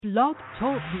Blog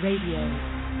Talk Radio.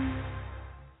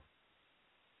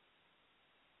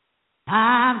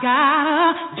 I've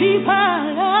got a deeper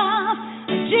love,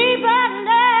 a deeper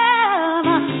love,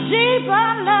 a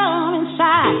deeper love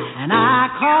inside, and I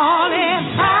call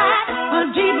it pride, a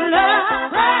deeper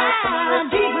love, pride, a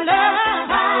deeper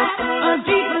love, pride, a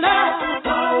deeper love,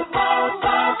 oh, oh,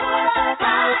 oh,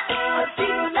 pride, a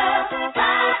deeper love,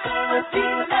 pride, a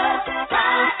deeper love,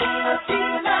 pride, a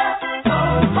deeper love,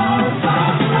 oh, oh,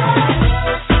 oh.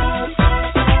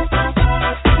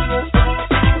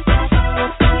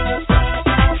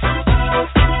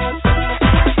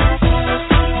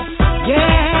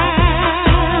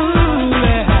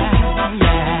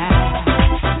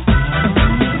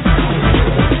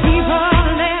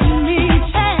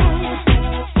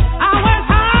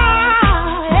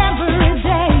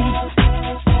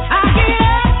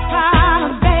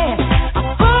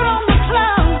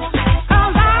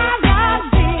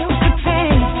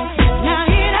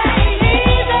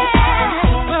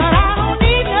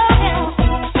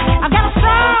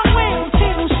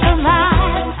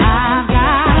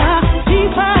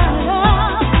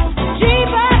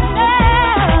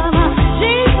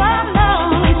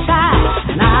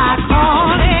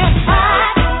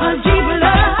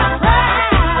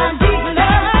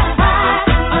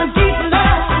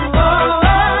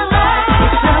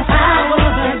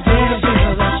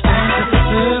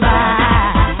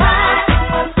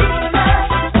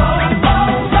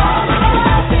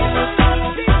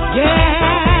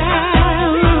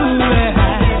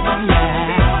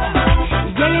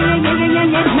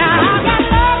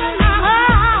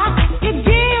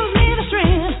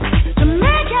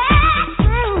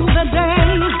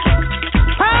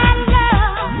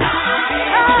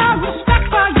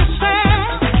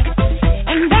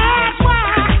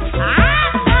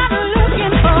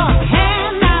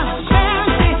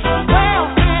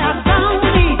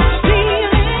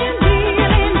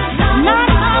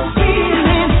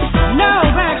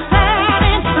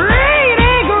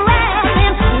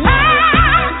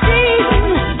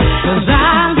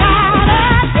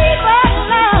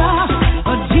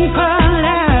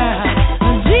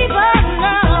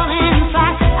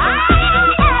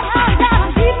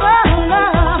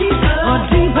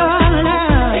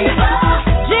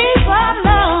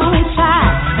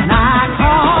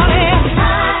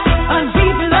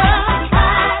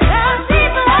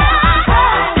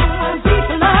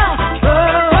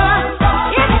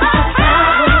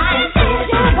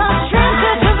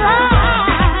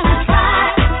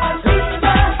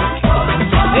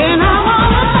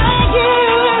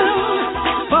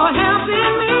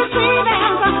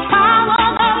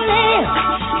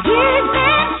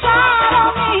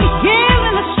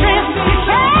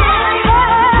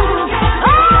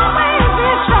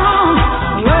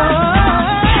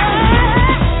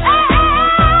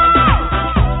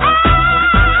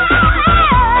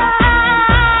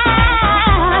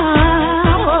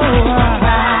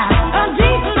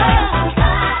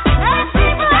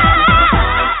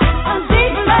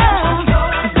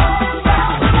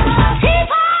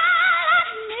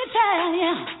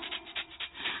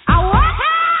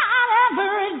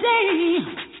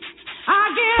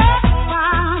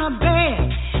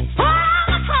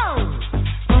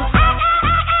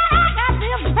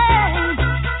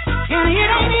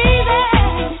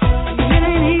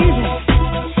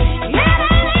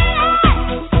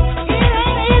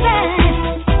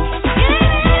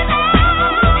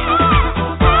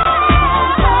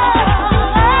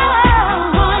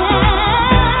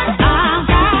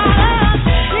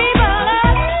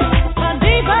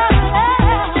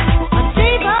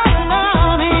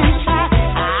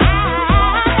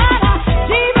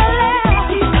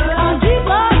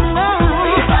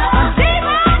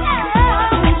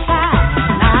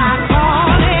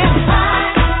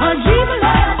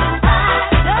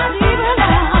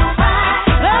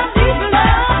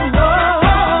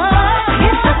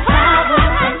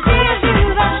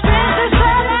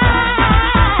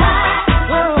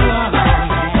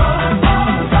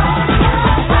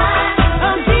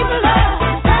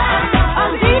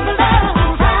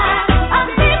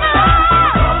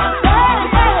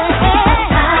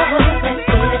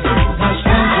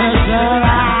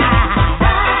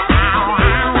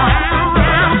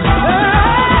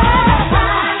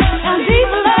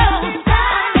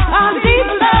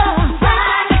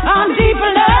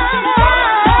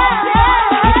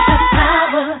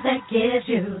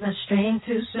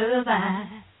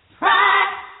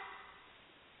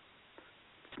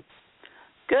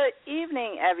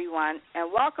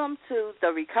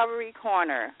 Recovery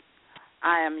Corner.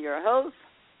 I am your host,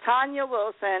 Tonya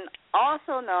Wilson,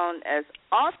 also known as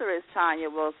Authoress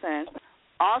Tonya Wilson,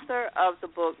 author of the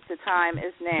book The Time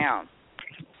Is Now.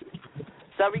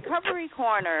 The Recovery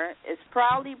Corner is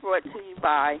proudly brought to you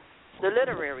by the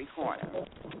Literary Corner.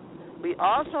 We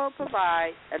also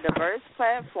provide a diverse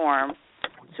platform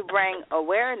to bring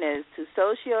awareness to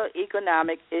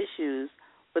socioeconomic issues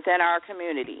within our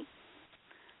community.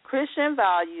 Christian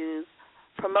values,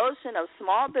 promotion of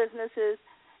small businesses,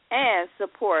 and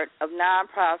support of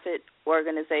nonprofit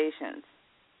organizations.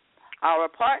 Our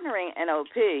partnering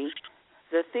NOP,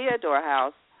 the Theodore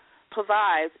House,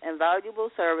 provides invaluable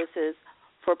services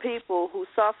for people who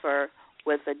suffer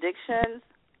with addictions,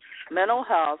 mental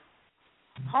health,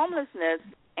 homelessness,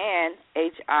 and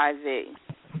HIV.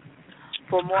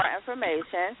 For more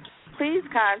information, please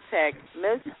contact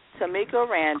Ms. Tamika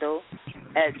Randall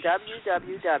at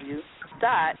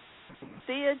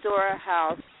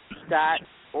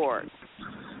www.theodorahouse.org.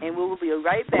 And we will be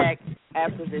right back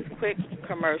after this quick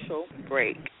commercial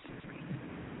break.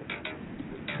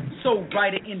 Soul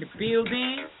Writer in the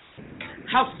building.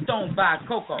 House of Stone by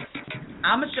Coco.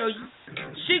 I'ma show you.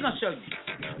 She gonna show you.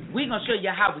 We gonna show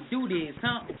you how we do this,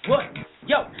 huh? What?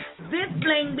 Yo, this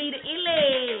bling be the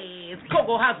illest.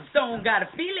 Coco House of Stone got a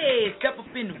feel it. Step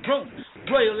up in the room,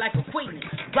 royal like a queen.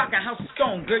 Rockin' House of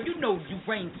Stone, girl, you know you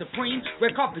reign supreme.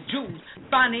 Red carpet jewels,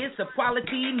 finest of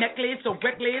quality, necklace so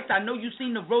reckless. I know you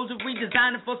seen the rosary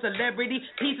designing for celebrity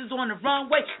pieces on the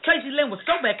runway. Tracy Lynn was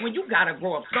so back when you gotta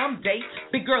grow up someday.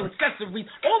 Big girl accessories,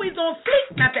 always on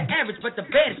fleek. Not the average, but the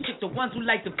baddest chick, the ones who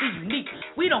like to be unique.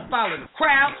 We don't follow the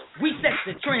crowd, we set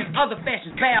the trends. Other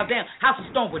fashions bow down. House of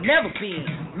Stone would never be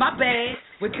my bad.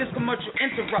 With this commercial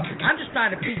interrupt, I'm just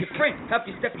trying to be your friend, help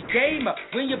you step your game up.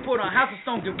 When you put on House of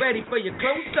Stone, get ready for your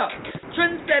close-up.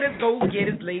 Trendsetters,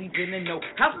 go-getters, ladies didn't know.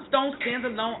 House of Stone stands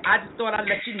alone, I just thought I'd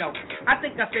let you know. I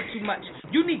think I said too much,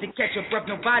 you need to catch your breath,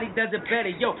 nobody does it better.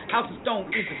 Yo, House of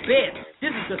Stone is the best,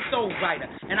 this is the Soul Writer,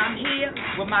 and I'm here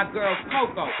with my girl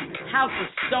Coco. House of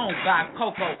Stone by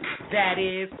Coco, that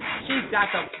is, she's got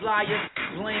the flyest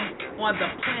bling on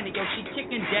the planet. Yo, she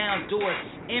kicking down doors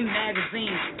in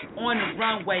magazines, on the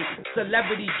runway,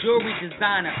 celebrity jewelry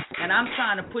designer, and I'm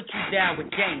trying to put you down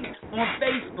with game. On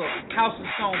Facebook, House of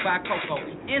Stone by Coco.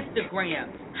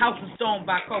 Instagram, House of Stone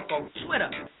by Coco. Twitter,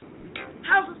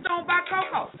 House of Stone by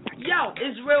Coco. Yo,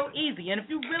 it's real easy, and if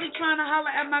you're really trying to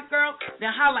holler at my girl,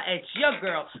 then holler at your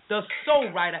girl, the Soul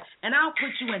Writer, and I'll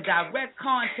put you in direct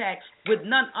contact with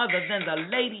none other than the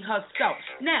lady herself.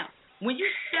 Now, when you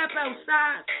step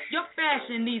outside, your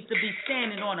fashion needs to be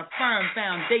standing on a firm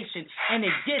foundation, and it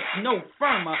gets no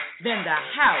firmer than the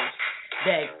house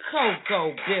that Coco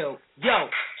built. Yo,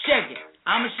 check it.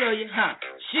 I'ma show you, huh?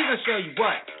 She gonna show you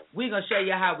what? We gonna show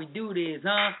you how we do this,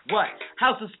 huh? What?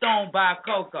 House of Stone by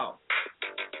Coco.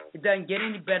 It doesn't get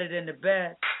any better than the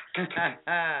best.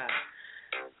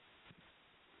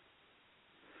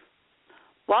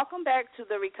 Welcome back to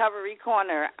the Recovery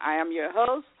Corner. I am your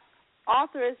host,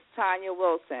 Authoress Tonya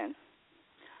Wilson.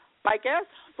 My guest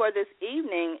for this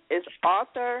evening is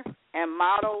author and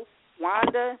model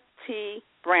Wanda T.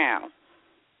 Brown.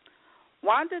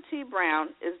 Wanda T. Brown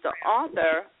is the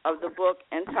author of the book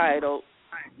entitled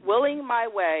Willing My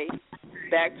Way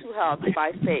Back to Health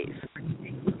by Faith,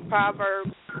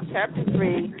 Proverbs chapter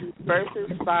 3,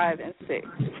 verses 5 and 6.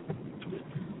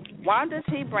 Wanda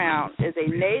T. Brown is a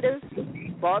native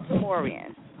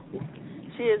Baltimorean.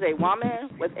 She is a woman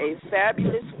with a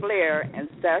fabulous flair and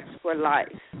zest for life.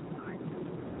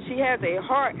 She has a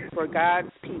heart for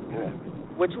God's people,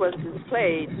 which was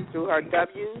displayed through her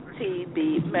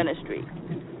WTB ministry,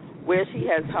 where she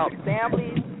has helped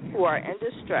families who are in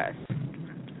distress.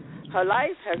 Her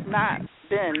life has not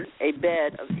been a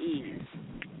bed of ease.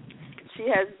 She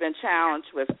has been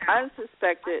challenged with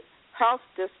unsuspected health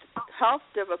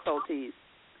difficulties.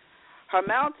 Her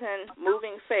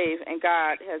mountain-moving faith in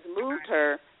God has moved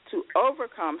her to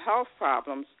overcome health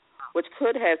problems which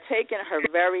could have taken her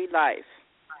very life.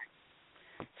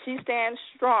 She stands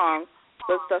strong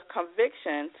with the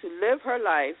conviction to live her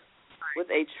life with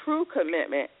a true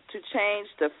commitment to change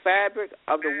the fabric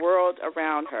of the world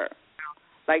around her,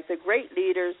 like the great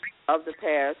leaders of the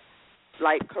past,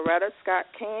 like Coretta Scott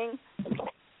King,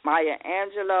 Maya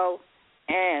Angelou,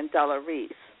 and Della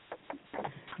Reese.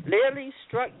 Nearly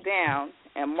struck down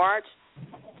in March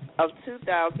of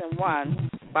 2001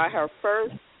 by her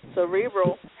first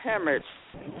cerebral hemorrhage,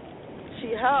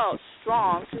 she held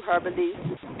strong to her belief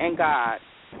in God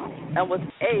and was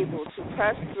able to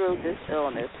press through this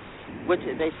illness, which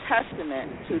is a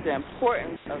testament to the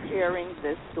importance of hearing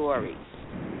this story.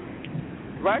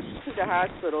 Rushed to the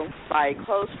hospital by a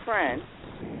close friend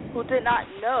who did not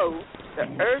know the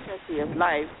urgency of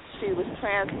life she was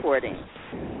transporting.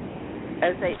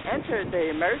 As they entered the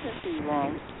emergency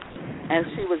room and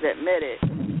she was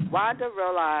admitted, Wanda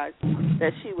realized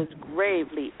that she was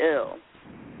gravely ill.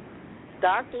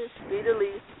 Doctors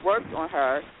speedily worked on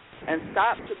her and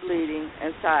stopped the bleeding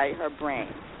inside her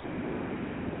brain.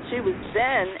 She was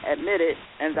then admitted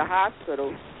in the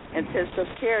hospital intensive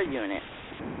care unit.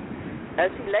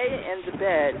 As she lay in the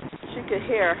bed, she could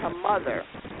hear her mother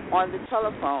on the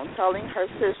telephone telling her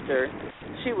sister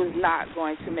she was not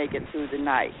going to make it through the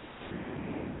night.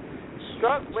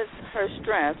 Struck with her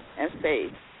strength and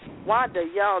faith, Wanda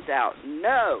yelled out,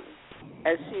 "No,"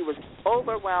 as she was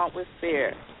overwhelmed with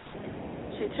fear.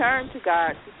 She turned to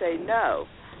God to say, "No,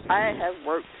 I have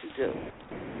work to do."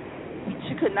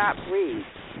 She could not breathe.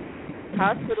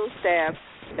 Hospital staff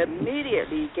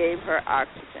immediately gave her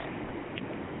oxygen.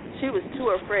 She was too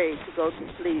afraid to go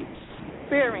to sleep,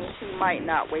 fearing she might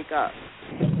not wake up.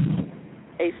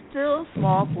 A still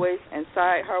small voice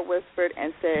inside her whispered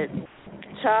and said,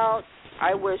 "Child,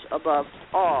 I wish above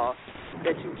all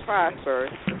that you prosper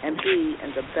and be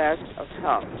in the best of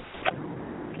health."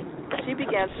 She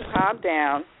began to calm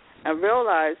down and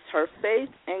realized her faith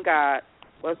in God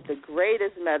was the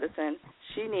greatest medicine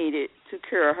she needed to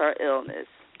cure her illness.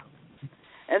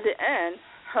 In the end,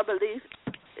 her belief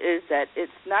is that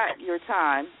it's not your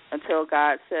time until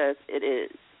God says it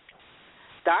is.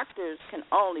 Doctors can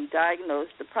only diagnose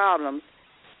the problems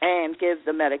and give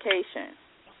the medication,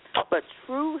 but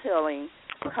true healing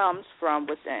comes from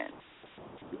within.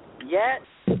 Yet,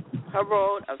 her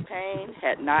road of pain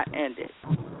had not ended.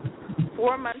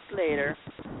 4 months later,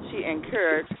 she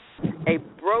incurred a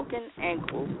broken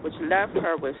ankle, which left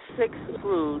her with 6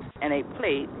 screws and a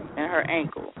plate in her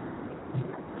ankle.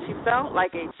 She felt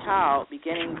like a child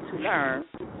beginning to learn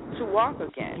to walk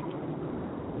again.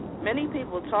 Many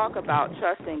people talk about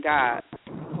trusting God,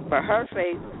 but her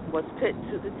faith was put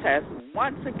to the test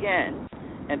once again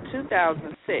in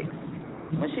 2006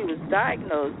 when she was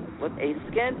diagnosed with a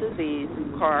skin disease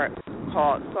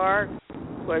called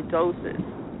sarcoidosis,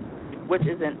 which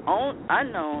is an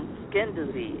unknown skin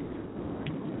disease.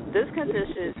 This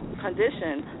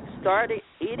condition started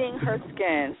eating her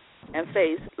skin and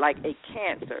face like a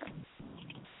cancer.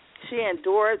 She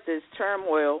endured this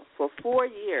turmoil for 4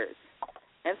 years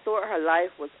and thought her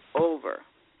life was over.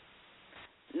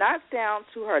 Knocked down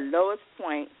to her lowest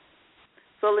point,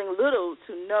 feeling little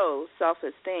to no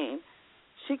self-esteem,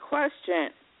 she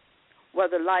questioned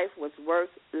whether life was worth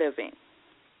living.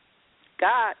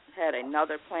 God had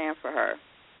another plan for her.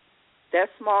 That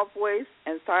small voice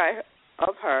inside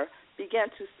of her began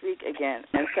to speak again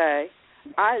and say,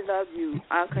 "I love you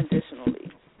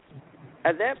unconditionally."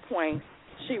 At that point,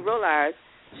 she realized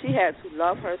she had to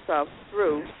love herself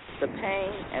through the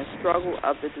pain and struggle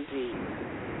of the disease.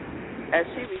 As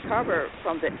she recovered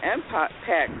from the impact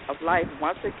of life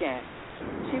once again,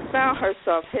 she found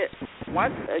herself hit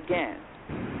once again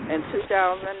in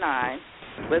 2009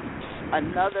 with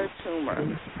another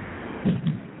tumor.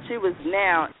 She was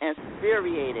now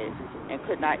infuriated and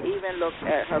could not even look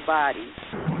at her body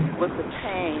with the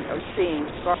pain of seeing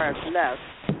scars left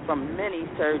from many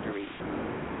surgeries.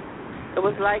 It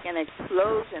was like an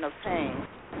explosion of pain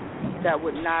that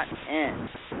would not end.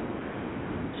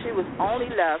 She was only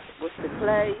left with the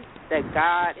clay that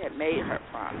God had made her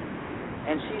from,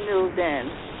 and she knew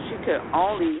then she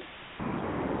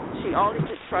only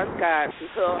could trust God to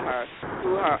heal her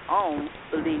through her own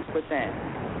belief within.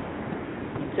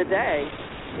 Today,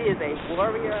 she is a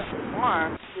warrior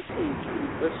armed to teach,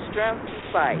 with strength to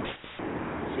fight.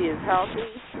 She is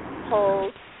healthy,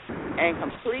 whole, and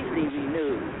completely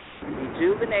renewed,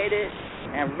 rejuvenated,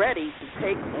 and ready to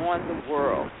take on the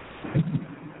world.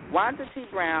 Wanda T.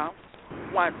 Brown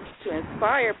wants to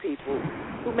inspire people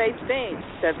who may think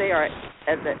that they are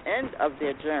at the end of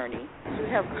their journey to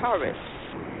have courage.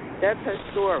 That's her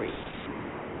story.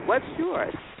 What's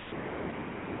yours?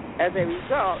 As a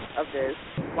result of this,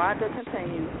 Wanda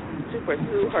continues to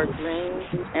pursue her dreams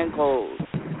and goals,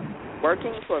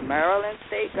 working for Maryland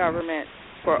state government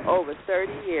for over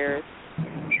 30 years,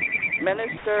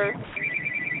 minister,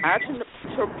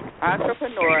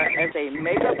 entrepreneur as a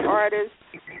makeup artist,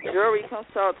 jewelry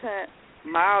consultant,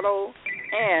 model,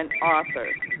 and author,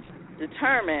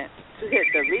 determined to hit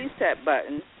the reset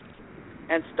button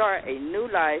and start a new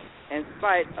life in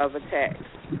spite of attacks.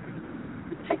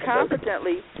 She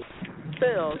confidently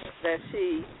feels that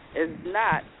she is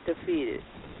not defeated.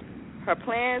 Her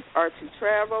plans are to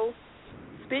travel,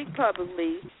 speak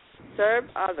publicly, serve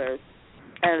others,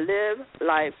 and live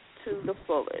life to the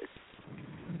fullest.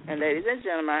 And ladies and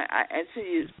gentlemen, I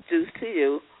introduce to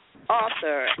you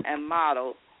author and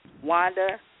model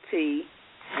Wanda T.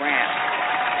 Brown.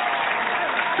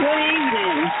 Good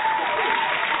evening.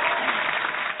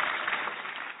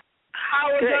 How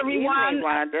Good everyone. Evening,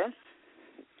 Wanda.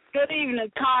 Good evening,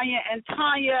 Tonya. And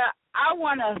Tonya, I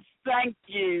want to thank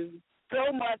you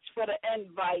so much for the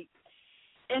invite.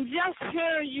 And just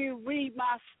hearing you read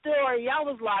my story, I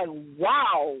was like,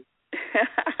 wow.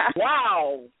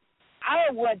 Wow.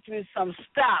 I went through some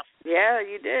stuff. Yeah,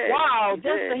 you did. Wow, you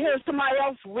just did. to hear somebody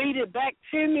else read it back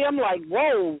to me, I'm like,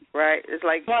 whoa. Right. It's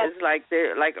like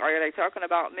they're like, are they talking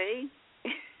about me?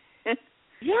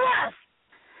 Yes.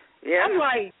 Yeah. I'm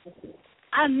like,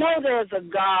 I know there's a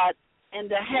God and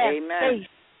to have Amen. faith.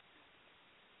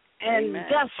 And Amen.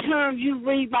 just hearing you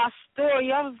read my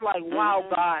story, I was like, wow,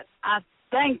 Mm-hmm. God, I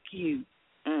thank you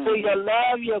for your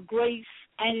love, your grace,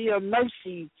 and your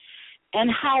mercy,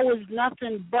 and how is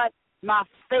nothing but my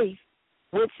faith,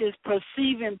 which is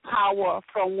perceiving power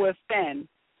from within.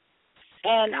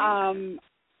 And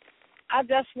I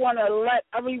just want to let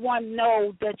everyone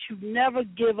know that you never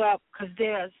give up, because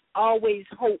there's always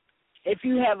hope. If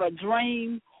you have a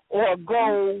dream or a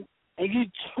goal and you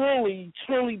truly,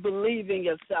 truly believe in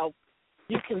yourself,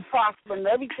 you can prosper in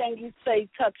everything you say,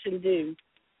 touch, and do.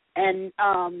 And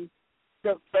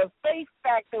the faith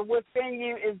factor within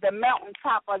you is the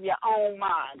mountaintop of your own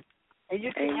mind. And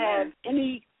you can have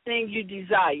anything you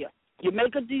desire. You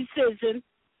make a decision,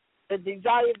 the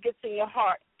desire gets in your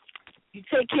heart. You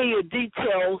take care of your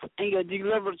details, and your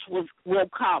deliverance will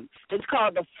come. It's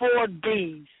called the 4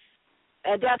 Ds.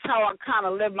 And that's how I kind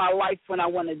of live my life when I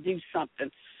want to do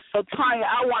something. So, Tonya,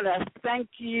 I want to thank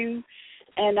you,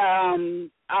 and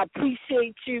I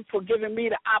appreciate you for giving me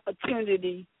the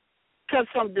opportunity, because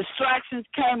some distractions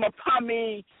came upon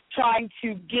me trying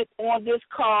to get on this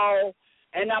call,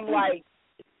 and I'm like,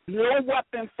 no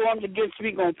weapon formed against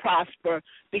me going to prosper,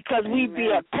 because we be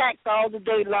attacked all the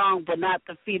day long but not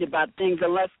defeated by things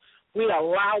unless we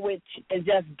allow it and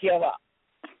just give up.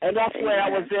 And that's where I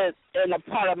was in a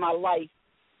part of my life,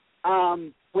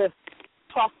 with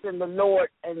trusting the Lord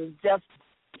and just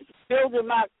building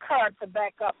my character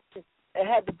back up. I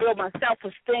had to build my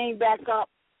self-esteem back up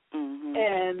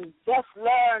and just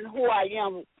learn who I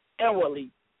am inwardly.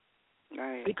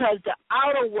 Right. Because the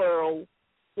outer world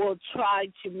will try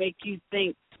to make you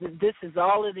think that this is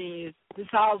all it is, this is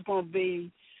how it's going to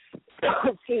be,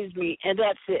 excuse me, and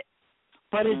that's it.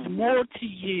 But it's more to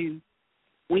you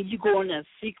when you go in a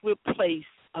secret place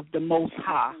of the Most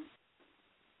High.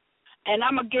 And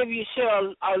I'm going to share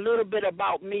a little bit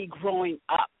about me growing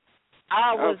up.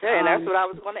 And that's what I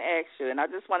was going to ask you. And I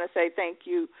just want to say thank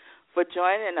you for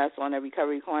joining us on the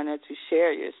Recovery Corner to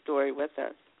share your story with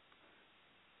us.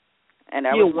 And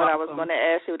that was what I was going to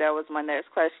ask you. That was my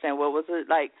next question. What was it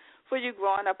like for you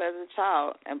growing up as a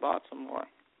child in Baltimore?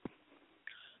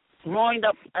 Growing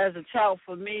up as a child,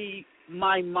 for me,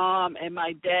 my mom and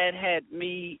my dad had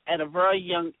me at a very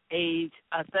young age.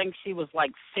 I think she was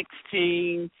like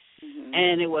 16,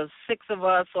 and it was 6 of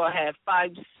us, so I had 5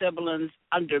 siblings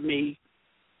under me.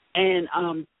 And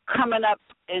coming up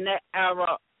in that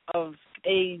era of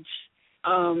age,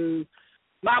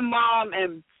 my mom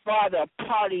and father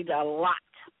partied a lot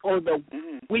on the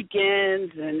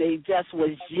weekends, and they just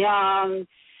was young,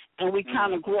 and we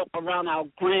kind of grew up around our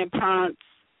grandparents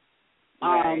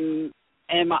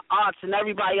and my aunts and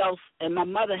everybody else, and my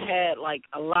mother had, like,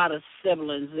 a lot of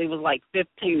siblings. There was, like,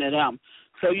 15 of them.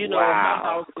 So, you know, her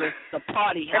house was the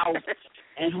party house,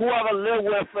 and whoever lived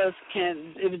with us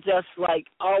it was just, like,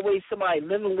 always somebody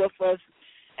living with us,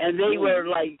 and they were,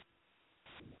 like,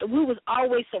 we was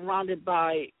always surrounded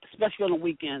by, especially on the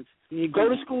weekends. You go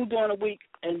to school during the week,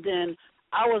 and then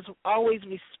I was always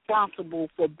responsible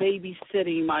for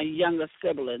babysitting my younger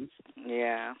siblings.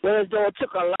 Yeah. Whereas though it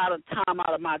took a lot of time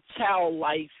out of my child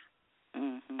life,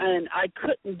 and I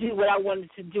couldn't do what I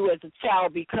wanted to do as a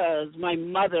child because my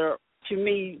mother, to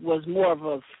me, was more of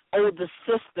an older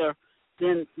sister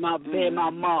than my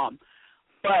mom.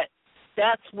 But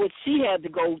that's what she had to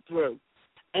go through.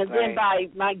 And then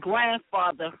my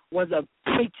grandfather was a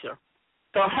preacher.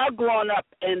 So her growing up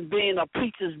and being a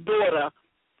preacher's daughter,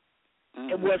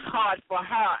 it was hard for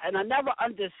her. And I never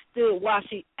understood why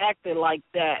she acted like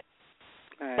that.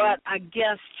 But I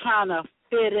guess trying to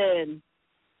fit in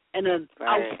an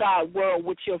outside world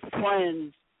with your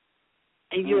friends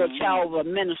and you're a child of a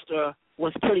minister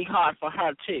was pretty hard for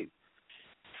her, too.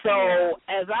 So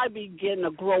as I began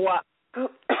to grow up,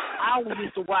 I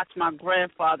used to watch my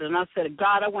grandfather, and I said,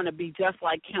 God, I want to be just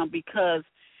like him because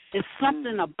there's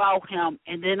something about him,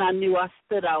 and then I knew I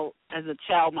stood out as a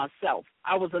child myself.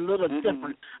 I was a little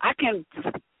different. I can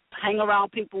hang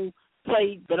around people,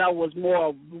 play, but I was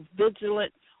more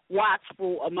vigilant,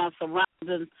 watchful of my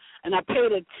surroundings, and I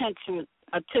paid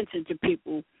attention to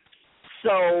people. So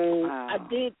I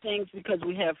did things because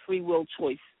we have free will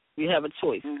choice. You have a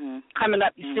choice. Mm-hmm. Coming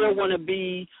up, you still want to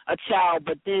be a child,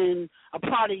 but then a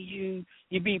part of you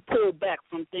be pulled back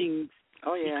from things.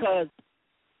 Oh, yeah. Because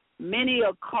many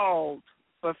are called,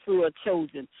 but few are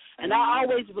chosen. And I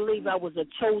always believed I was a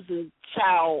chosen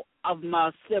child of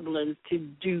my siblings to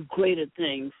do greater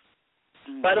things.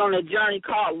 But on a journey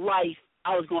called life,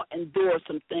 I was going to endure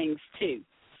some things too.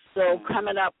 So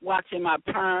coming up, watching my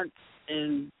parents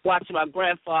and watching my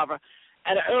grandfather,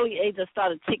 at an early age, I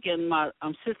started taking my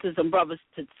sisters and brothers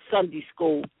to Sunday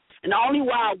school. And the only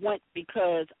why I went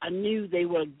because I knew they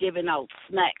were giving out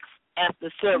snacks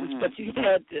after service, but you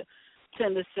had to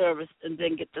attend the service and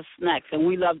then get the snacks. And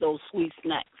we love those sweet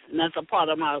snacks. And that's a part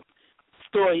of my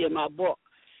story in my book.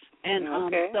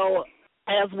 And so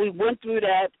as we went through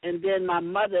that, and then my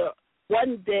mother,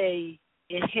 one day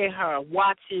it hit her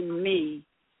watching me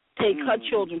take her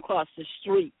children across the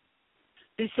street.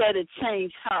 She said it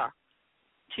changed her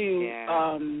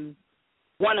to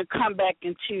want to come back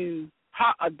into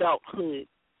her adulthood,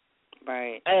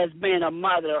 right? As being a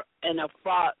mother and a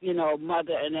father,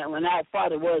 mother, and then when our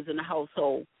father was in the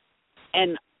household,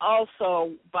 and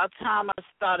also by the time I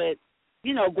started,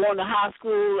 going to high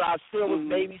school, I still was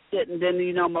babysitting.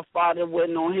 Then my father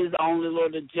went on his own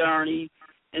little journey,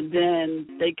 and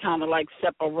then they kind of like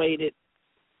separated.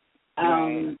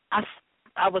 Right.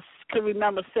 I could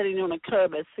remember sitting on the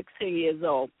curb at 16 years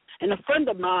old. And a friend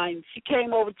of mine, she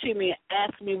came over to me and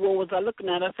asked me what was I looking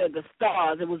at. I said, the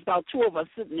stars. It was about two of us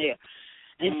sitting there.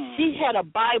 And she had a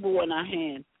Bible in her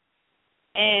hand.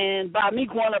 And by me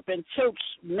growing up in church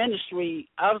ministry,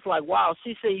 I was like, wow.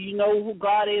 She said, you know who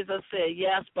God is? I said,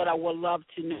 yes, but I would love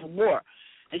to know more.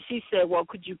 And she said, well,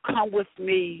 could you come with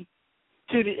me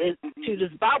to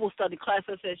this Bible study class?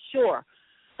 I said, sure.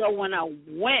 So when I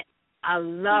went, I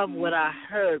love what I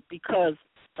heard, because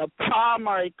the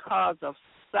primary cause of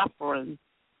suffering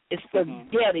is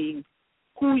forgetting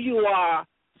who you are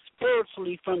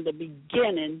spiritually from the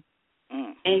beginning,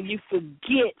 and you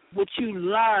forget what you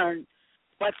learned,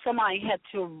 but somebody had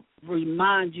to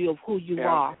remind you of who you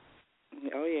are.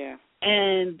 Oh, yeah.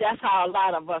 And that's how a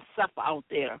lot of us suffer out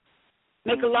there.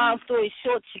 Make a long story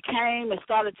short, she came and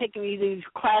started taking me these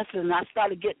classes, and I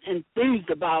started getting enthused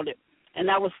about it. And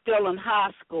I was still in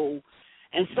high school.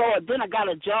 And so then I got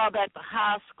a job at the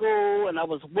high school, and I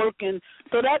was working.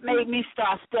 So that made me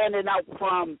start standing out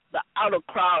from the outer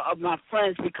crowd of my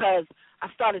friends, because I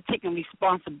started taking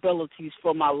responsibilities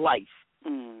for my life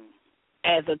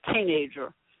as a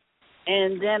teenager.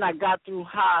 And then I got through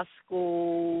high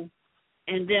school,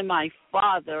 and then my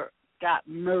father got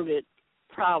murdered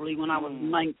probably when I was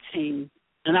 19,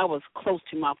 and I was close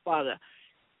to my father.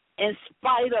 In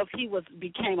spite of he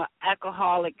became an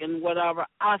alcoholic and whatever,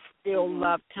 I still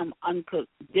loved him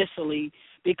unconditionally,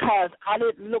 because I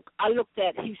looked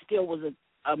at he still was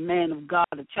a man of God,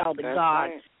 a child of God.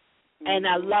 Right. And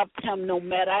I loved him no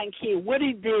matter. I didn't care what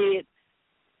he did,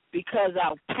 because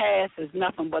our past is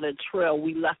nothing but a trail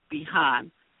we left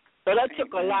behind. So that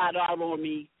took a lot out on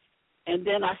me. And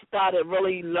then I started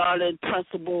really learning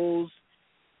principles.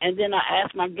 And then I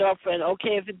asked my girlfriend,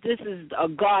 okay, if this is a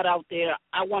God out there,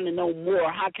 I want to know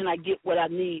more. How can I get what I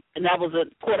need? And I was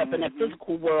caught up in that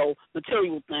physical world,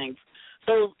 material things.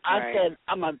 So I said,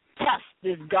 I'm going to test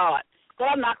this God. So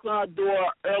I knocked on her door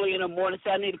early in the morning,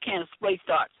 said I need a can of spray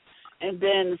starch. And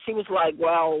then she was like,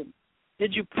 well,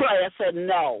 did you pray? I said,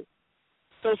 no.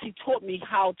 So she taught me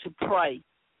how to pray.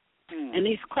 And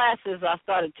these classes I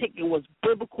started taking was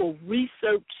biblical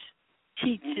research,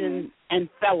 teaching, and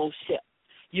fellowship.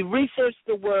 You research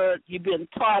the word, you've been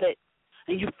taught it,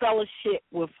 and you fellowship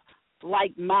with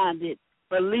like-minded,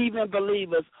 believing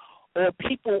believers or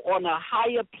people on a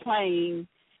higher plane,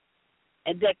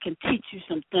 and that can teach you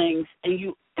some things, and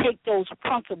you take those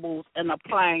principles and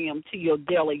applying them to your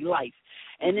daily life.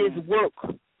 And it's work,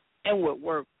 inward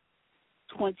work,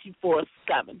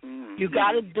 24/7. You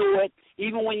got to do it,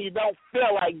 even when you don't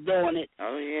feel like doing it.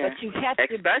 Oh, yeah. But you have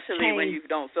especially to when you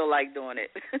don't feel like doing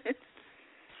it.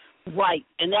 Right,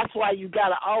 and that's why you got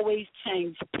to always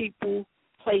change people,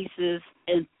 places,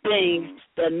 and things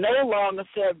that no longer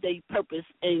serve their purpose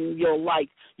in your life.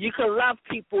 You can love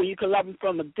people, you can love them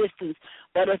from a distance,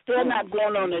 but if they're not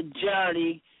going on a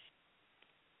journey,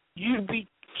 you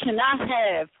cannot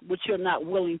have what you're not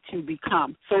willing to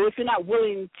become. So if you're not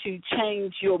willing to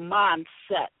change your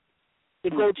mindset to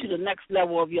go to the next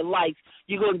level of your life,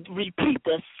 you're going to repeat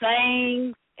the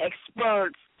same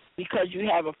experience because you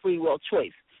have a free will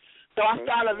choice. So I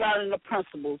started learning the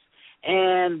principles,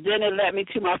 and then it led me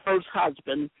to my first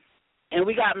husband. And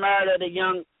we got married at a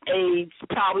young age,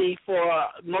 probably for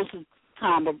most of the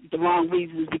time of the wrong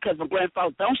reasons, because my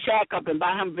grandfather, don't shack up, and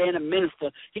by him being a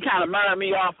minister, he kind of married me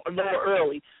off a little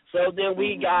early. So then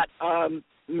we got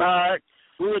married.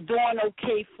 We were doing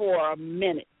okay for a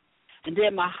minute. And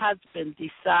then my husband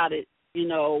decided,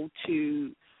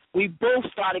 we both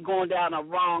started going down a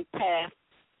wrong path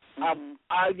of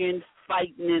arguing,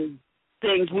 fighting, and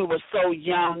things. We were so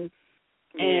young.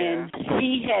 And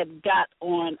he had got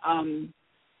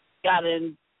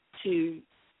into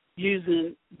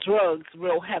using drugs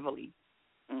real heavily.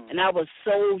 And I was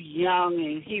so young,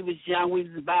 and he was young. We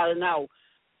was about in our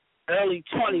early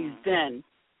 20s then.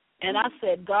 And I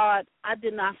said, God, I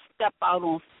did not step out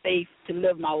on faith to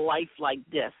live my life like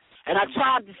this. And I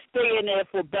tried to stay in there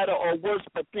for better or worse,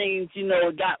 but things,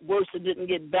 it got worse. It didn't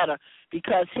get better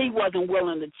because he wasn't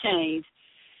willing to change.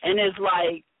 And it's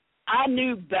like I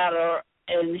knew better,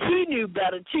 and he knew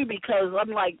better, too, because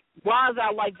I'm like, why is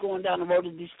our life going down the road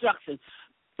of destruction?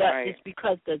 But it's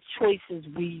because the choices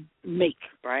we make.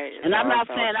 Right. And I'm not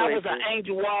saying I was an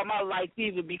angel all my life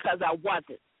either, because I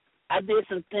wasn't. I did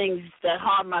some things that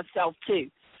harmed myself, too.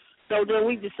 So then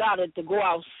we decided to go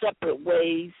our separate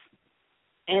ways.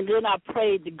 And then I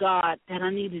prayed to God that I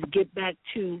needed to get back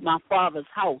to my father's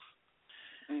house.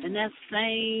 And that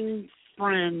same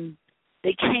friend,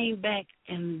 they came back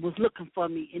and was looking for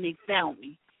me, and they found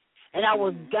me. And I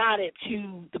was guided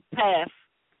to the path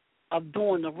of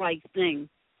doing the right thing.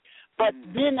 But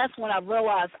then that's when I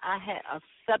realized I had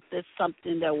accepted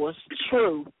something that was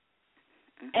true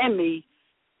in me,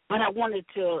 but I wanted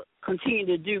to continue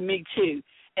to do me too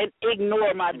and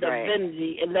ignore my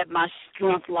divinity and let my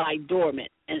strength lie dormant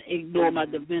and ignore my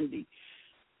divinity.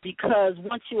 Because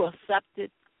once you accept it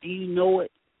and you know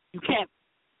it, you can't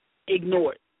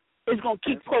ignore it. It's going to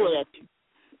keep pulling at you.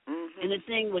 And the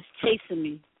thing was chasing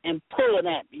me and pulling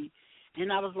at me.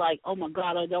 And I was like, oh, my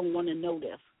God, I don't want to know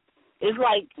this. It's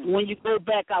like when you go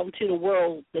back out into the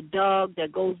world, the dog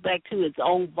that goes back to its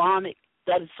own vomit,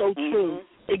 that is so true.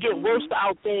 It gets worse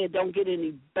out there. It don't get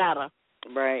any better.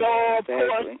 Right. So, of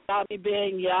course, without me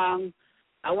being young,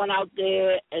 I went out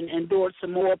there and endured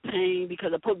some more pain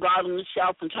because I put God on the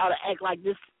shelf and tried to act like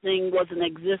this thing wasn't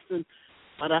existing.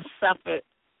 But I suffered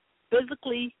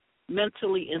physically,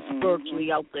 mentally, and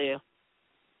spiritually out there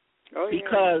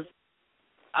because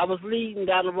I was leading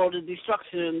down the road of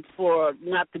destruction for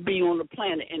not to be on the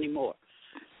planet anymore.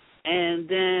 And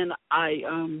then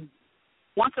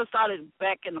once I started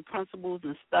back in the principles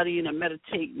and studying and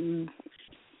meditating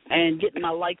and getting my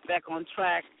life back on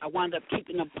track, I wound up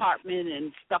keeping an apartment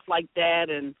and stuff like that.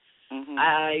 And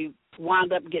I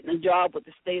wound up getting a job with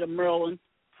the state of Maryland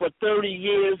for 30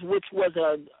 years, which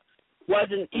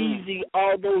wasn't easy,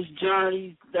 all those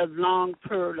journeys, the long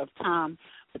period of time.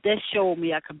 But that showed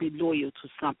me I could be loyal to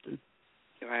something.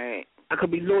 Right. I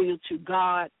could be loyal to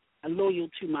God and loyal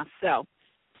to myself.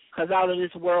 Because out of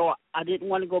this world, I didn't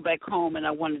want to go back home, and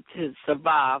I wanted to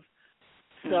survive.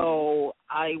 So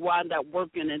I wound up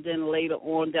working, and then later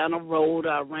on down the road,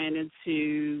 I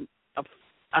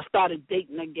started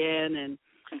dating again, and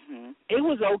it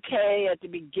was okay at the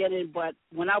beginning, but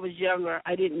when I was younger,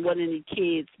 I didn't want any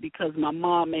kids because my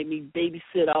mom made me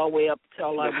babysit all the way up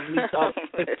till I was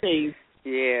 15.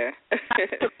 Yeah. I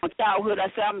took my childhood. I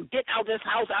said, I'm getting out of this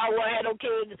house. I don't want to have no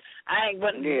kids. I ain't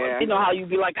going to, you know how you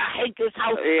be like, I hate this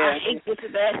house. I hate this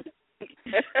and that.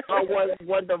 So I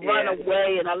wanted to run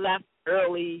away, and I left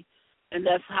early, and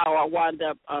that's how I wound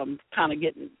up kind of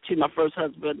getting to my first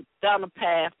husband. Down the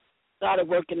path, started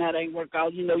working, that ain't work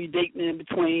out. You know, you dating in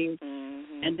between.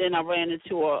 And then I ran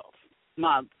into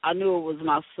I knew it was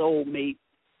my soulmate.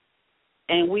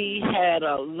 And we had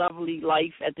a lovely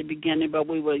life at the beginning, but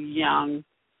we were young,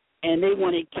 and they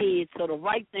wanted kids. So the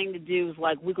right thing to do was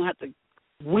like, we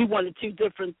wanted two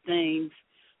different things.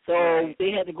 So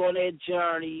they had to go on their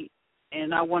journey,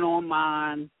 and I went on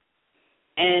mine.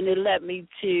 And it led me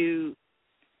to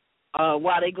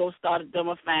why they started them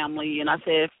a family. And I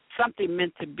said, if something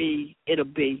meant to be, it'll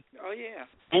be. Oh, yeah.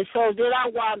 And so then I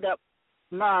wound up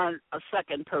marrying a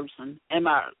second person in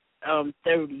my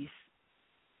 30s.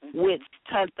 Which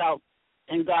turned out,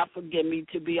 and God forgive me,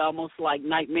 to be almost like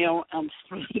Nightmare on Elm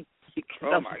Street.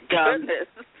 Oh, my goodness.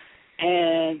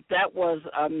 And that was,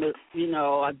 I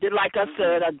did like I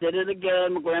said, I did it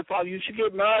again. My grandfather, you should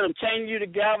get married. I'm chaining you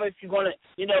together if you're going to,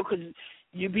 because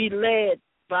you be led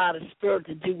by the Spirit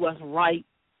to do what's right.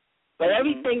 But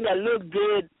everything that looked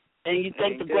good and you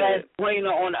think the grass greener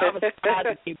on the other side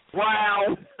to be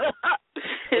brown,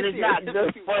 and it's not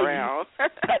good for you.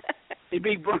 It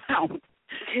be brown.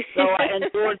 So I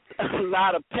endured a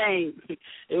lot of pain.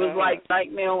 It was like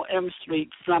Nightmare on Elm Street.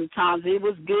 Sometimes it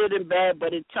was good and bad,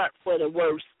 but it turned for the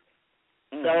worse.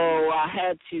 So I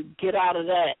had to get out of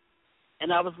that.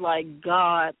 And I was like,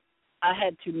 God, I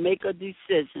had to make a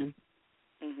decision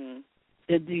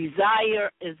The desire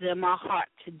is in my heart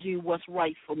to do what's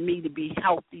right for me to be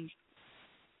healthy.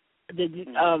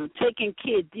 Taking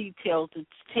care of details to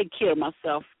take care of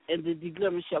myself, and the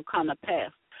deliverance shall come to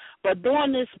pass. But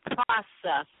during this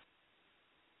process,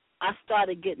 I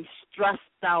started getting stressed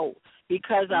out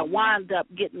because I wound up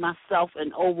getting myself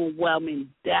in overwhelming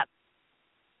debt.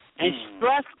 And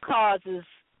stress causes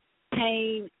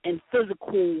pain and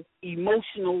physical,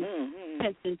 emotional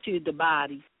tension to the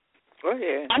body. Go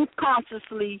ahead.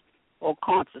 Unconsciously or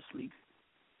consciously.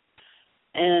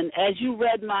 And as you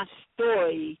read my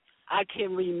story, I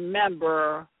can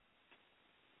remember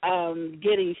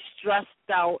getting stressed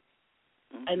out,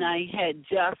 and I had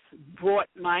just bought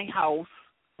my house,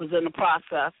 was in the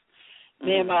process.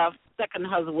 Me and my second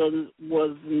husband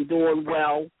wasn't doing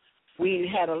well.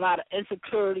 We had a lot of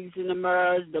insecurities in the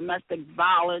marriage, domestic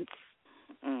violence,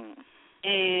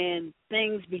 and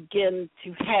things began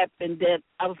to happen that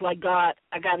I was like, God,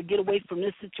 I got to get away from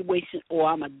this situation or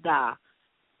I'm going to die.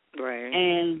 Right.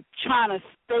 And trying to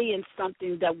stay in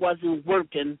something that wasn't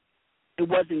working, it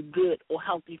wasn't good or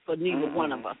healthy for neither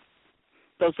one of us.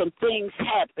 So some things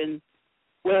happened,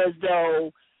 whereas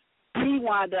though he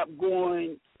wound up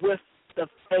going with the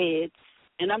feds,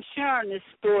 and I'm sharing this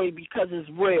story because it's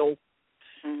real,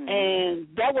 and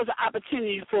that was an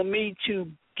opportunity for me to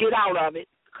get out of it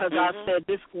because I said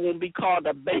this will be called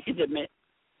abandonment.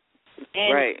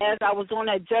 And as I was on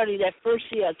that journey, that first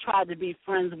year I tried to be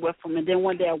friends with him, and then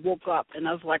one day I woke up and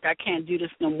I was like, I can't do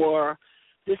this no more.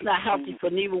 This is not healthy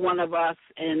for neither one of us,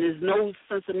 and there's no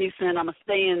sense of me saying I'm going to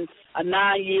stay in a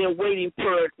 9-year waiting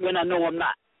period when I know I'm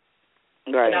not.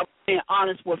 Right. And I was being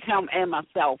honest with him and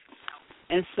myself.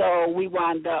 And so we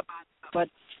wound up. But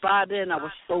by then I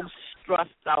was so stressed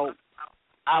out,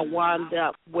 I wound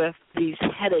up with these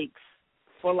headaches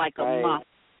for like a month.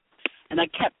 And I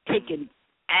kept taking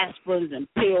aspirins and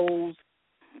pills.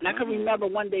 And I can remember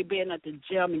one day being at the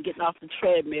gym and getting off the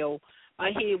treadmill.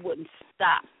 My head wouldn't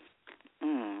stop.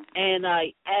 And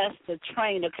I asked the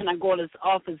trainer, can I go to his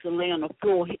office and lay on the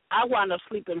floor? I wound up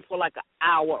sleeping for like an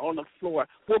hour on the floor.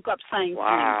 Woke up same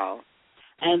thing.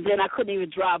 And then I couldn't even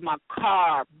drive my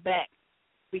car back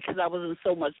because I was in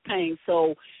so much pain.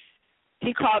 So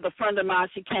he called a friend of mine.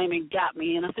 She came and got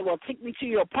me. And I said, well, take me to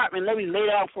your apartment. Let me lay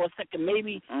down for a second.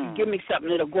 Maybe you give me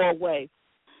something. It'll go away.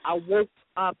 I woke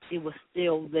up. It was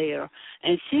still there.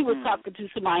 And she was talking to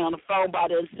somebody on the phone by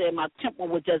there and said my temple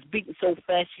was just beating so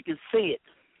fast you can see it.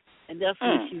 And that's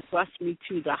when she rushed me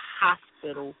to the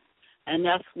hospital. And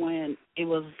that's when it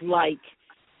was like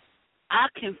I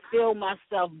can feel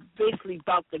myself basically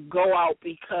about to go out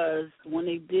because when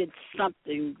they did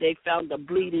something, they found the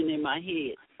bleeding in my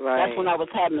head. That's when I was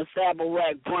having a cerebral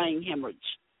brain hemorrhage.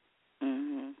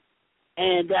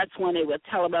 And that's when they were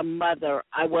telling my mother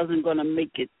I wasn't going to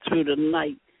make it through the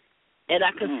night. And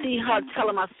I could see her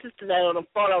telling my sister that on the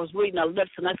phone. I was reading her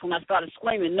lips, and that's when I started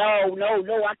screaming, no,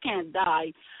 I can't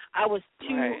die. I was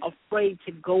too afraid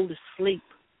to go to sleep.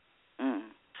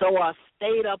 So I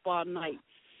stayed up all night.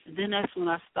 And then that's when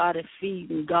I started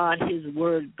feeding God his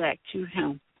word back to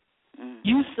him.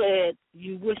 You said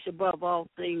you wish above all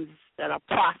things that I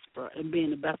prosper and be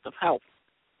in the best of health.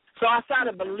 So I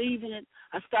started believing it.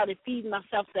 I started feeding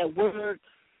myself that word.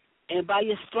 And by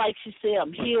your stripes, you said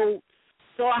I'm healed.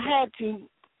 So I had to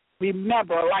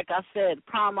remember, like I said,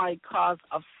 primary cause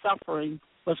of suffering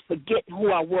was forgetting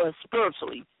who I was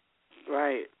spiritually.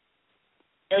 Right.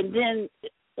 And then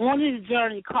on this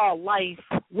journey called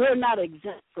life, we're not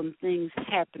exempt from things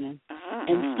happening.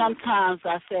 And sometimes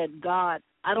I said, God,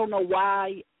 I don't know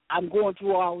why I'm going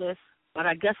through all this, but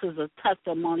I guess it's a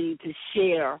testimony to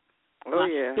share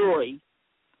my story.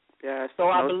 Yes. So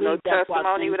I believe that's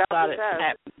why things started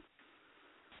happening.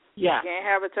 Yeah. You can't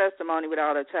have a testimony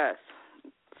without a test.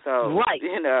 So,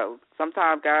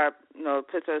 sometimes God,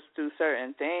 puts us through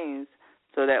certain things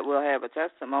so that we'll have a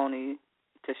testimony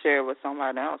to share with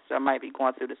someone else that might be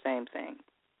going through the same thing.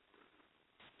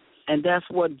 And that's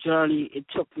what journey it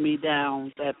took me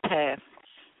down, that path.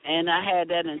 And I had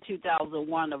that in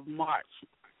 2001 of March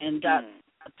and got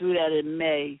through that in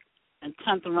May. And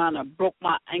turned around and broke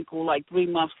my ankle like 3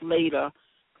 months later.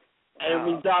 As a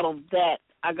result of that,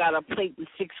 I got a plate and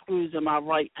 6 screws in my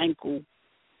right ankle.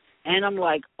 And I'm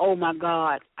like, oh, my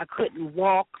God, I couldn't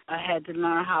walk. I had to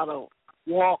learn how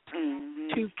to walk.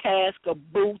 2 casts, a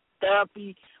boot,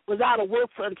 therapy. Was out of work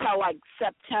until like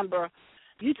September.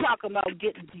 You talking about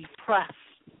getting depressed.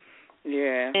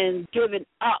 Yeah. And giving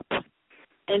up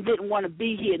and didn't want to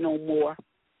be here no more.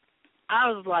 I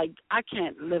was like, I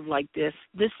can't live like this.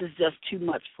 This is just too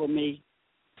much for me.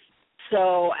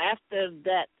 So after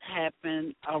that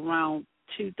happened around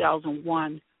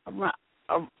 2001,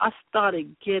 I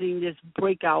started getting this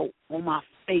breakout on my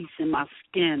face and my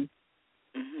skin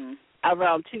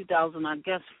around 2000, I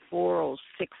guess 4 or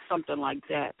 6, something like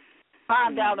that.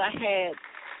 Found out I had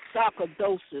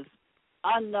sarcoidosis,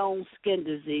 unknown skin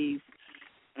disease,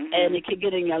 and it could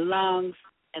get in your lungs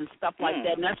and stuff like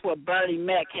that. And that's what Bernie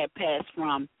Mac had passed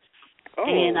from.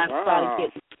 And I started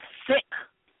getting sick,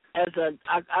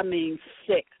 I mean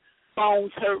sick,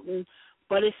 bones hurting.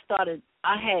 But it started,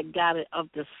 I had got it of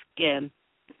the skin,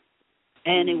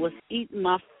 and it was eating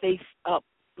my face up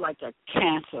like a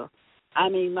cancer. I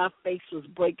mean, my face was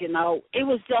breaking out. It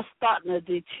was just starting to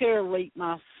deteriorate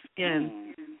my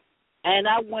skin. And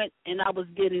I went and I was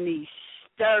getting these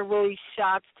steroid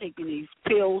shots, taking these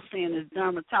pills, seeing this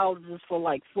dermatologist for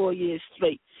like 4 years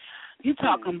straight. You're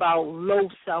talking about low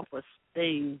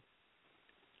self-esteem.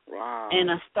 Wow.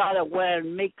 And I started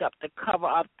wearing makeup to cover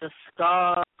up the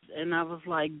scars, and I was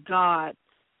like, God,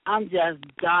 I'm just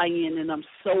dying, and I'm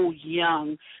so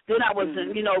young. Then I was,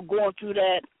 going through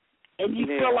that, and you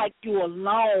feel like you're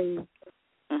alone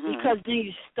because then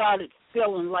you started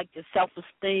feeling like your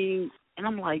self-esteem, and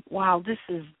I'm like, wow, this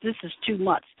is too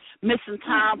much. Missing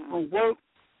time from work,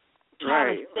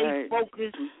 trying to stay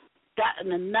focused, got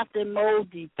in a nothing mode,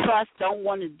 depressed, don't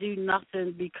want to do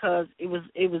nothing because it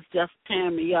was just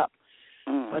tearing me up.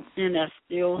 But then that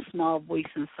still small voice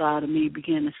inside of me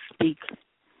began to speak,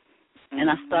 and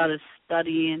I started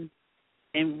studying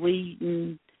and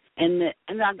reading, and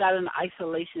I got in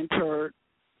isolation period.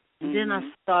 And then I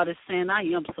started saying, I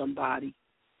am somebody.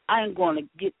 I am going to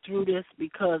get through this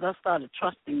because I started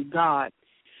trusting God.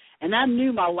 And I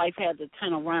knew my life had to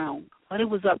turn around, but it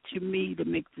was up to me to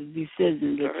make the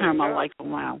decision to turn my life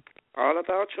around. All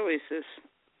about choices.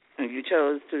 And you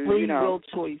chose to, Free will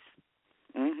choice.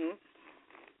 Mhm.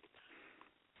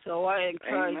 So I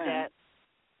encouraged that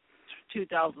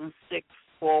 2006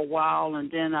 for a while, and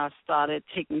then I started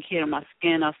taking care of my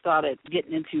skin. I started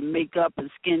getting into makeup and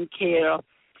skin care,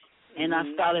 and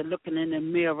I started looking in the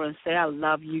mirror and say, I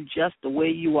love you just the way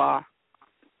you are.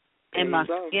 And my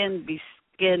skin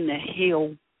began to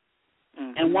heal.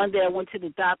 And one day I went to the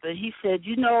doctor, and he said,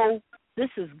 this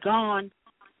is gone.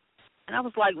 And I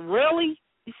was like, really?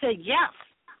 He said, yes.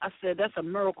 I said, that's a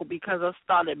miracle because I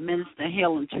started ministering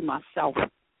healing to myself.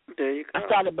 There you go. I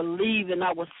started believing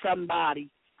I was somebody.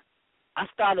 I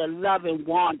started loving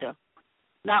Wanda,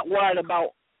 not worried about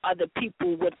other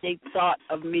people, what they thought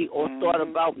of me or thought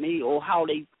about me or how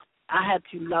I had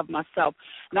to love myself.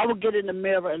 And I would get in the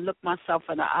mirror and look myself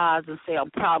in the eyes and say,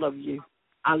 I'm proud of you.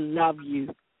 I love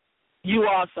you. You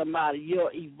are somebody.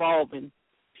 You're evolving.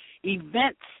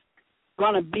 Events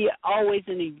going to be always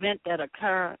an event that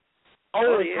occurs.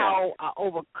 O is how I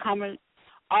overcome it.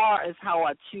 R is how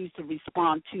I choose to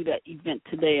respond to that event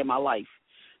today in my life.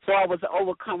 So I was an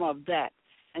overcomer of that.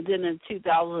 And then in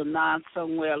 2009,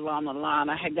 somewhere along the line,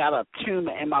 I had got a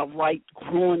tumor in my right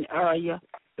groin area.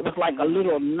 It was like a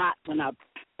little knot when I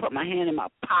put my hand in my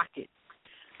pocket.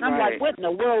 And I'm like, what in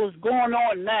the world is going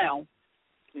on now?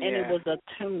 And it was a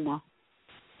tumor.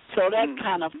 So that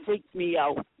kind of freaked me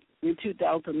out. In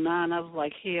 2009, I was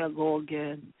like, here I go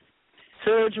again.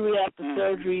 Surgery after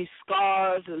surgery,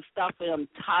 scars and stuff, and I'm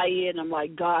tired. I'm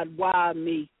like, God, why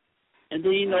me? And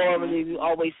then, you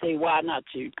always say, why not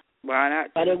you? Why not?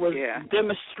 But it was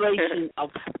demonstration of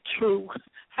true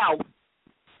health.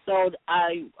 So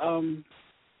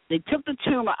they took the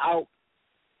tumor out,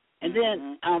 and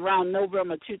then around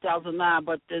November 2009,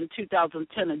 but then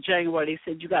 2010 in January,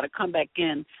 they said, you got to come back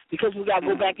in because we got to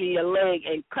go back in your leg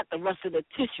and cut the rest of the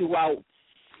tissue out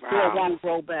so it won't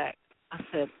grow back. I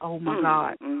said, oh, my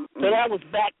God. So that was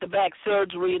back-to-back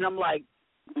surgery, and I'm like,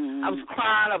 I was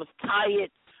crying. I was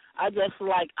tired. I just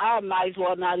like, I might as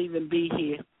well not even be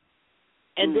here.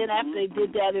 And then after they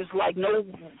did that, it's like no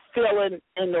feeling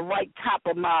in the right top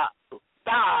of my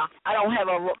thigh. I don't have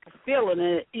a feeling in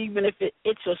it. Even if it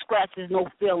itches or scratches, no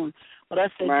feeling. But I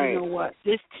said, you know what?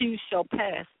 This too shall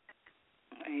pass.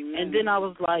 Amen. And then I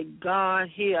was like, God,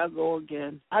 here I go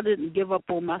again. I didn't give up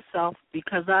on myself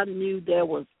because I knew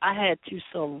I had to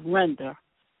surrender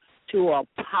to a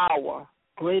power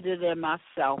greater than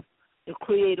myself, the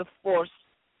creative force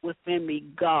within me,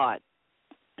 God.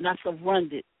 And I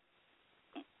surrendered.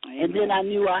 Amen. And then I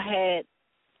knew I had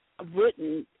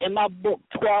written in my book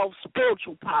 12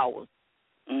 spiritual powers.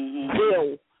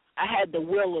 Will. I had the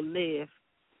will to live.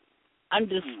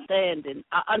 Understanding.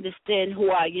 I understand who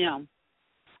I am.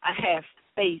 I have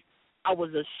faith. I was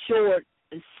assured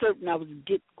and certain I was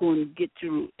going to get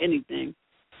through anything.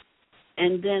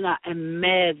 And then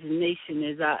imagination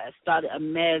as I started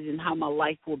imagining how my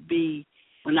life would be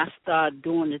when I started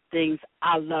doing the things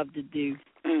I love to do.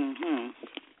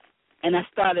 And I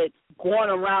started going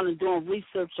around and doing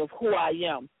research of who I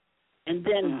am. And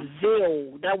then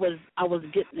zeal, I was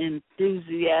getting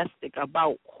enthusiastic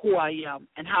about who I am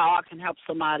and how I can help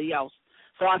somebody else.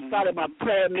 So I started my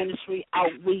prayer ministry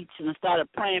outreach, and I started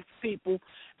praying for people,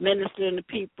 ministering to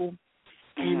people,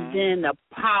 and then the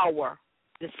power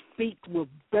to speak with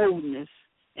boldness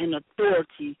and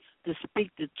authority, to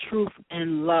speak the truth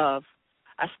and love.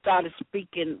 I started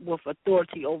speaking with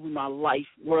authority over my life,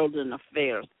 world, and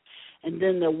affairs. And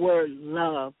then the word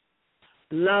love.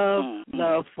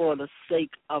 Love for the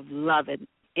sake of loving.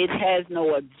 It has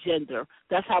no agenda.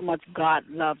 That's how much God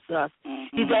loves us.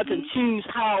 He doesn't choose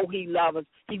how he loves us.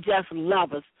 He just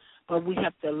loves us. But we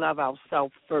have to love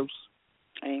ourselves first.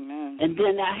 Amen. And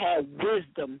then I had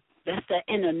wisdom. That's the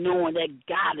inner knowing, that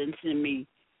guidance in me,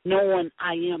 knowing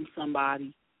I am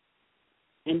somebody.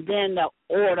 And then the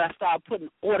order, I started putting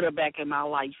order back in my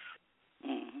life.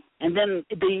 And then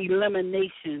the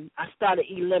elimination, I started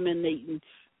eliminating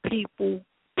people,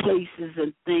 places,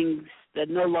 and things that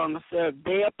no longer serve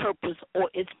their purpose or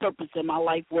its purpose in my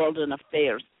life, world, and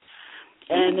affairs.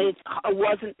 And it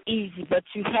wasn't easy, but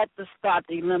you had to start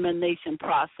the elimination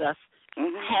process.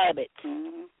 Habits.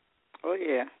 Oh,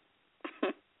 yeah.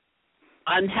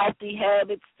 Unhealthy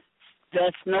habits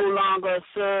that's no longer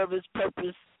serve its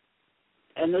purpose.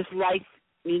 And this life,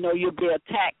 you'll be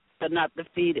attacked but not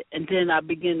defeated. And then I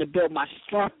began to build my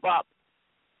strength up.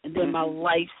 And then my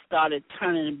life started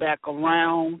turning back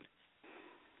around.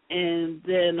 And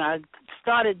then I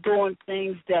started doing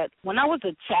things that when I was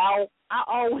a child, I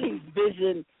always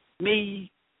visioned me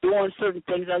doing certain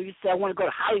things. I used to say, I want to go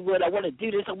to Hollywood. I want to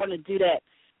do this. I want to do that.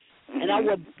 And I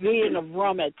would be in a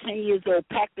room at 10 years old,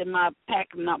 packing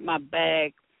up my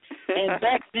bag. And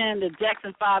back then, the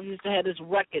Jackson 5 used to have this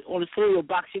record on a cereal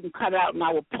box you can cut out, and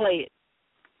I would play it.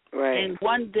 Right. And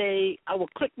one day, I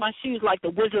would click my shoes like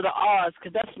the Wizard of Oz,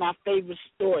 because that's my favorite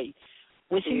story.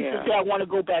 When she used to say, I want to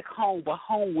go back home, but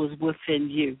home was within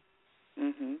you.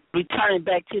 Returning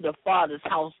back to the Father's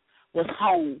house was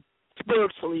home,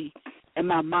 spiritually, in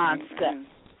my mindset.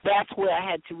 That's where I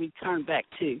had to return back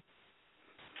to.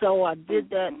 So I did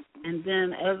that, and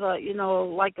then as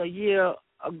like a year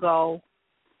ago,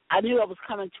 I knew I was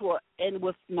coming to an end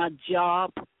with my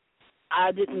job.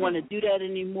 I didn't want to do that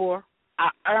anymore. I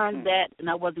earned that, and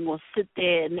I wasn't going to sit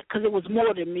there, because it was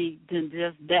more than me than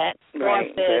just that.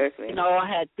 Right, so I said, exactly.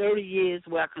 I had 30 years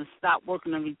where I can stop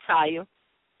working and retire.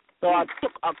 So I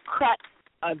took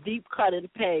a deep cut in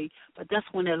pay, but that's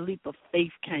when that leap of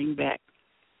faith came back.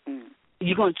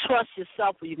 You're going to trust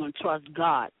yourself, or you're going to trust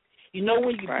God. When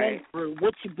you've been through,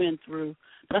 what you've been through,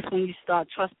 that's when you start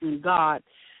trusting God.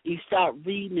 You start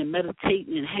reading and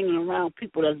meditating and hanging around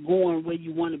people that's going where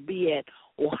you want to be at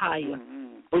or higher,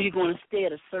 or you're going to stay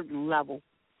at a certain level.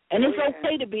 And it's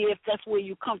okay to be if that's where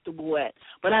you're comfortable at.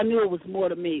 But I knew it was more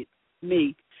to me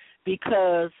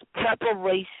because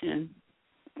preparation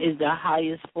is the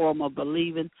highest form of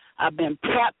believing. I've been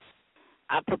prepped.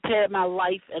 I prepared my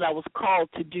life, and I was called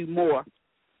to do more.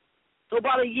 So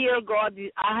about a year ago,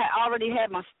 I already had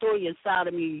my story inside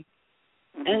of me,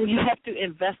 and you have to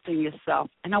invest in yourself.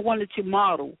 And I wanted to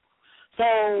model. So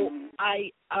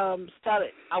I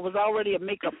was already a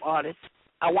makeup artist.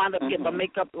 I wound up getting my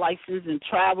makeup license and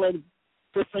traveling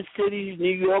different cities,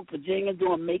 New York, Virginia,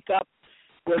 doing makeup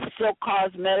with Silk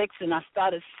Cosmetics, and I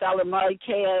started selling Mary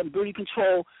Kay and beauty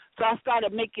control. So I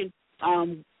started making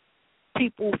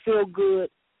people feel good,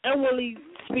 inwardly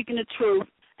speaking the truth,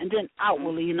 and then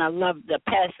outwardly, and I loved the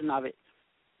passion of it.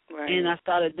 Right. And I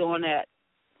started doing that.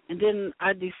 And then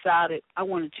I decided I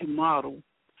wanted to model.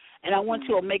 And I went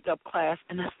to a makeup class,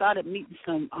 and I started meeting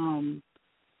some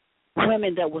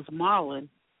women that was modeling.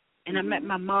 And I met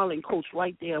my modeling coach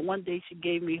right there. One day she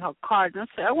gave me her card, and I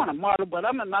said, I want to model, but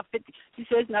I'm in my 50s. She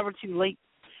said, it's never too late.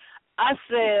 I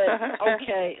said,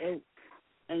 okay.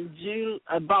 And June,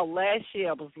 about last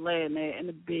year, I was laying there in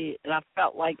the bed, and I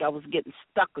felt like I was getting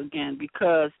stuck again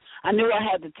because I knew I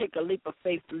had to take a leap of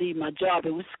faith to leave my job.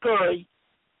 It was scary,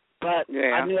 but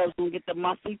I knew I was going to get the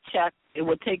monthly check. It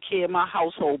would take care of my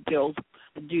household bills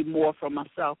and do more for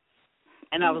myself.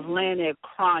 And I was laying there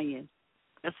crying.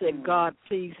 I said, God,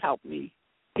 please help me.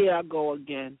 Here I go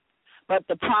again. But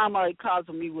the primary cause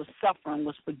of me was suffering,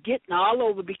 was forgetting all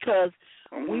over because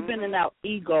we've been in our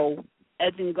ego,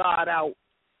 edging God out,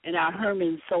 and our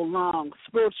hermit so long.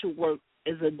 Spiritual work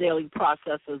is a daily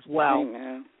process as well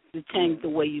to change the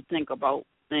way you think about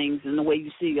things and the way you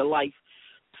see your life.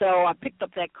 So I picked up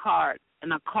that card,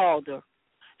 and I called her,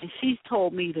 and she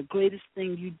told me the greatest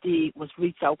thing you did was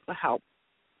reach out for help.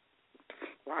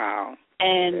 Wow.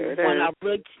 And when I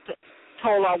told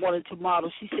her I wanted to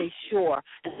model, she said, sure.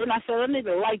 And then I said, I need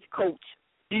a life coach.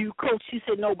 do you coach? She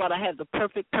said, no, but I have the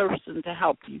perfect person to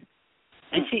help you.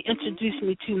 And she introduced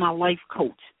me to my life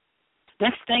coach.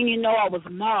 Next thing you know, I was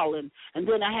modeling, and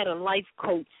then I had a life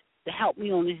coach to help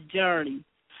me on this journey.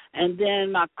 And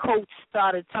then my coach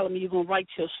started telling me, you're going to write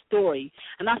your story.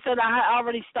 And I said, I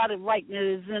already started writing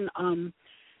it. It's in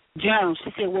journal.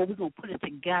 She said, well, we're going to put it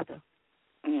together.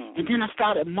 And then I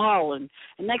started modeling.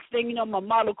 And next thing you know, my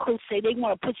model coach said, they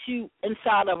want to put you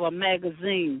inside of a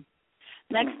magazine.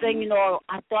 Next thing you know,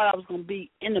 I thought I was going to be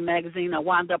in the magazine. I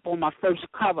wound up on my first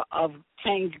cover of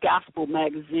Change Gospel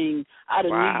magazine out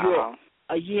of New York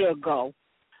a year ago.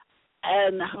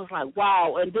 And I was like,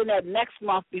 wow. And then that next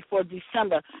month before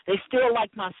December, they still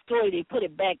liked my story. They put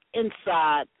it back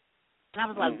inside. And I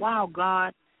was like, wow,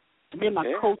 God. And then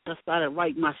my coach started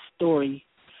writing my story.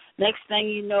 Next thing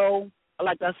you know,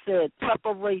 like I said,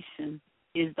 preparation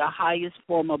is the highest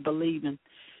form of believing.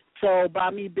 So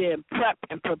by me being prepped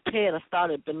and prepared, I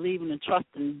started believing and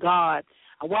trusting God.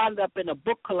 I wound up in a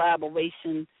book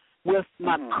collaboration with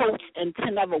my coach and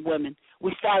 10 other women.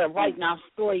 We started writing our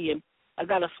story, and I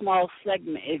got a small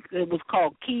segment. It was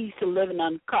called Keys to Living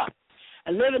Uncuffed.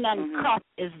 And living uncuffed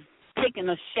is taking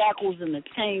the shackles and the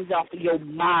chains off of your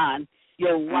mind,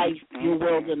 your life, your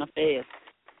world and affairs,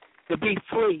 to be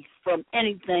free from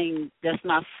anything that's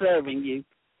not serving you.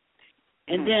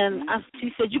 And then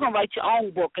she said, you're going to write your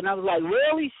own book. And I was like,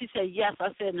 really? She said, yes. I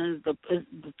said, and is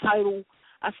the title,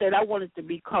 I said, I want it to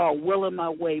be called Willing My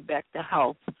Way Back to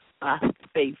Health by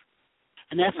Faith.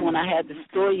 And that's when I had the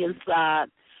story inside,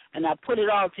 and I put it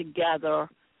all together,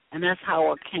 and that's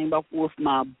how I came up with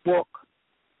my book.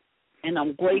 And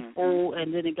I'm grateful,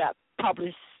 and then it got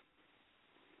published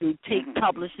through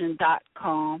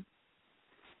takepublishing.com.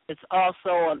 It's also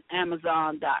on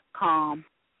Amazon.com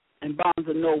and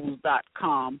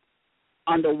BarnesandNobles.com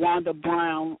under Wanda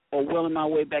Brown or Willing My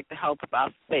Way Back to Health by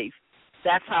Faith.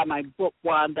 That's how my book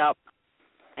wound up,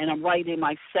 and I'm writing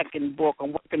my second book.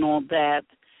 I'm working on that,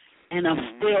 and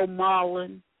I'm still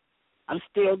modeling. I'm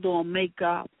still doing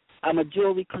makeup. I'm a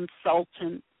jewelry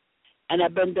consultant, and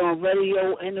I've been doing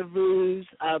radio interviews.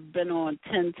 I've been on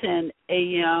 1010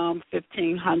 AM,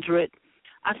 1500.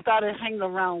 I started hanging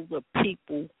around with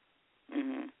people.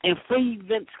 And free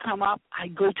events come up, I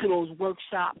go to those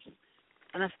workshops,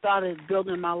 and I started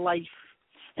building my life.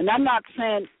 And I'm not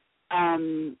saying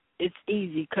it's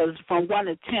easy, because from 1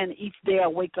 to 10, each day I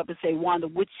wake up and say, Wanda,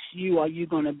 which you are you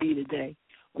going to be today?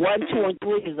 1, 2, and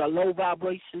 3 is a low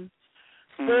vibration.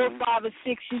 4, 5, and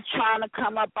 6, you're trying to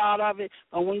come up out of it.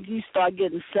 But when you start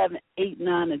getting 7, 8,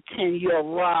 9, and 10, you're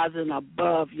rising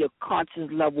above your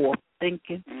conscious level of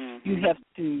thinking. You have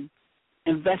to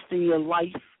invest in your life.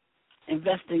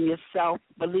 Invest in yourself,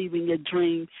 believe in your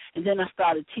dream. And then I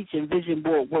started teaching vision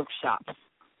board workshops.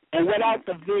 And without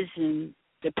the vision,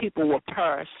 the people will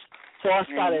perish. So I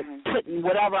started putting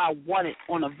whatever I wanted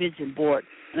on a vision board.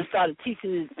 And I started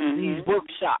teaching these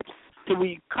workshops to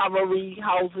recovery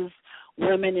houses,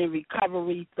 women in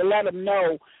recovery, to let them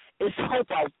know it's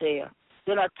hope out there.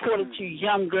 Then I taught it to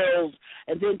young girls,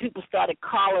 and then people started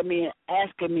calling me and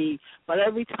asking me. But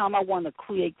every time I want to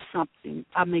create something,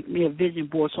 I make me a vision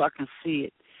board so I can see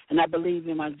it. And I believe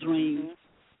in my dreams,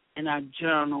 and I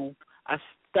journal, I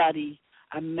study,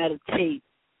 I meditate,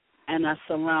 and I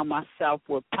surround myself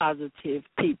with positive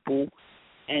people.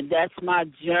 And that's my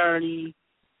journey,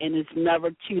 and it's never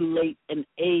too late, and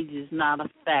age is not a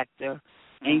factor.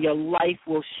 And your life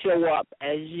will show up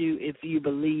as you if you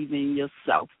believe in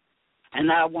yourself. And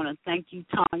I want to thank you,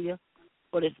 Tonya,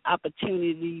 for this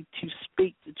opportunity to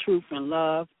speak the truth in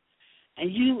love.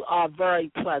 And you are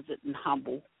very pleasant and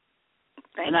humble.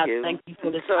 Thank you. And I thank you for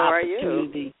this so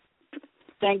opportunity.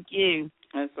 Thank you.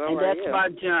 And so and that's my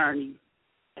journey.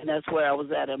 And that's where I was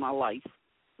at in my life.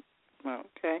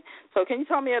 Okay. So can you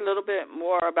tell me a little bit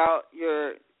more about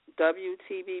your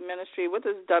WTB ministry? What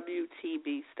does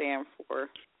WTB stand for?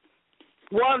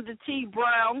 Wanda T.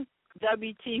 Brown.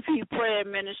 WTP Prayer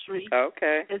Ministry.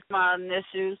 Okay. It's my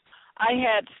initials. I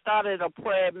had started a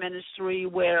prayer ministry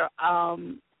where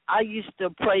I used to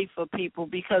pray for people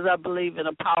because I believe in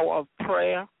the power of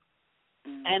prayer.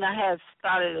 And I had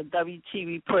started a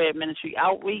WTP Prayer Ministry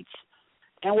outreach.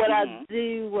 And what I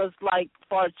do was, like,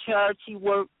 for charity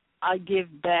work, I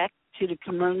give back to the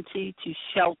community, to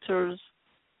shelters.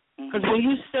 Because when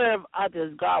you serve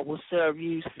others, God will serve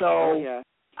you. So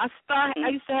I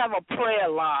used to have a prayer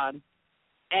line,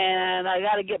 and I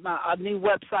got to get a new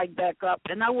website back up,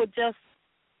 and I would just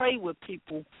pray with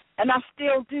people. And I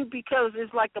still do, because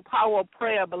it's like the power of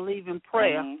prayer, believe in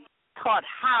prayer, taught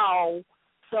how.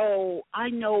 So I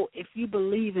know if you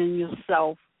believe in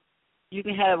yourself, you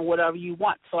can have whatever you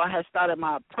want. So I had started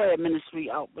my prayer ministry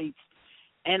outreach,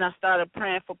 and I started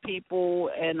praying for people,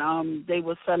 and they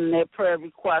were sending their prayer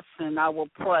requests, and I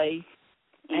would pray.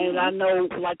 And I know,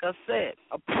 like I said,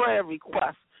 a prayer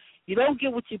request. You don't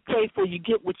get what you pray for, you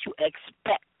get what you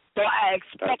expect. So I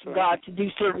expect God to do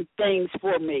certain things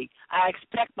for me. I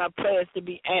expect my prayers to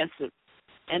be answered.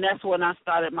 And that's when I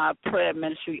started my prayer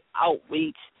ministry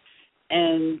outreach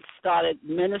and started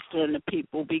ministering to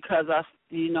people because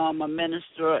I'm a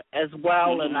minister as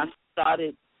well, and I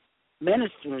started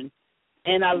ministering.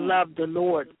 And I love the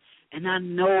Lord. And I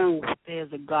know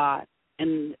there's a God.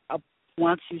 And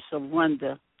once you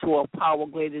surrender to a power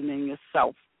greater than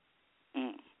yourself.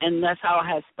 And that's how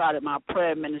I had started my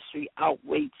prayer ministry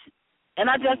outreach. And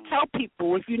I just tell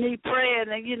people, if you need prayer,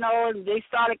 and they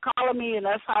started calling me, and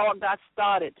that's how I got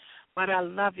started. But I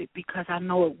love it because I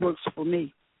know it works for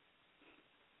me.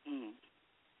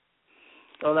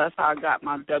 So that's how I got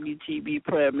my WTB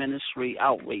prayer ministry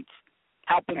outreach,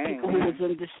 helping people who was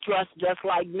in distress just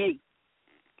like me.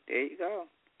 There you go.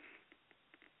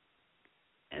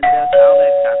 And that's how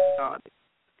that got started.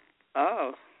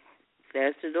 Oh,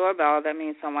 there's the doorbell. That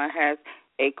means someone has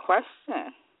a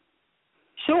question.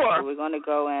 Sure. So we're going to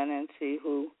go in and see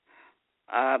who.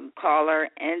 Caller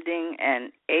ending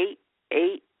in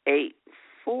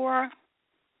 8884.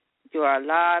 You are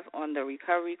live on the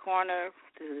Recovery Corner.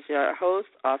 This is your host,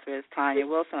 Authoress Tonya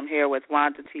Wilson. I'm here with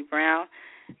Wanda T. Brown.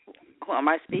 Who am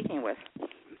I speaking with?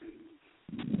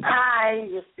 Hi,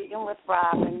 you're speaking with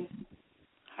Robin.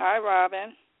 Hi,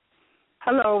 Robin.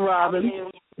 Hello, Robin. How are you?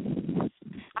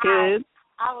 Good.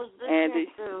 I was listening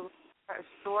to her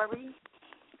story,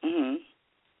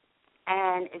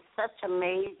 and it's such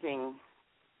amazing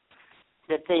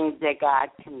the things that God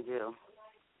can do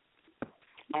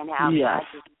and how God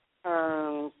just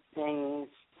turns things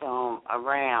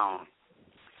around.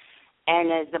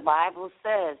 And as the Bible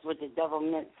says, what the devil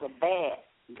meant for bad,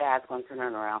 God's going to turn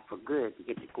it around for good to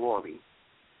get the glory.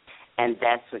 And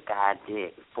that's what God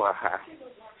did for her.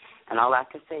 And all I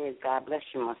can say is God bless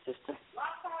you, my sister.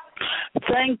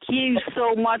 Thank you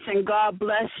so much, and God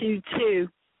bless you, too.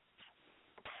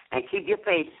 And keep your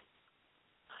faith.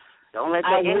 Don't let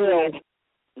that will.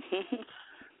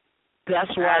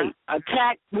 That's right.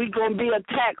 We're going to be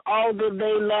attacked all the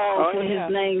day long for his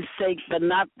name's sake, but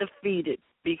not defeated,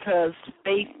 because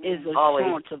faith is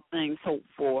assurance of things hoped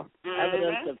for,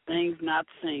 evidence of things not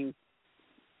seen.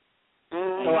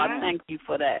 So I thank you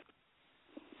for that.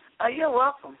 Oh, you're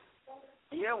welcome.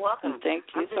 You're welcome. Thank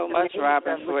you so much,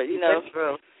 Robin, for,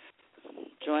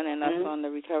 joining us on the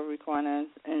Recovery Corner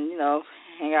and,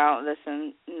 hang out and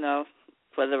listen,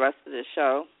 for the rest of the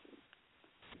show.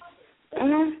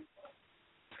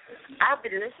 I'll be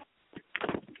listening.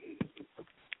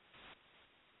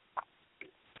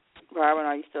 Robin,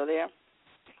 are you still there?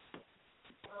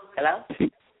 Hello?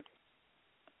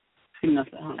 She must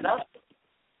have hung up.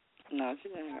 No, she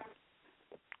didn't hang up.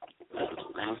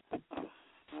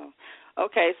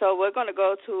 Okay, so we're going to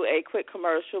go to a quick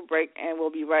commercial break, and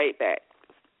we'll be right back.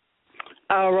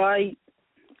 All right.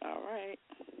 All right.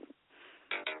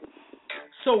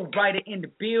 Soul Writer in the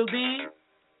building.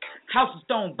 House of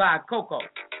Stone by Coco.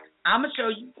 I'm going to show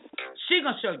you. She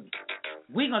going to show you.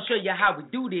 We going to show you how we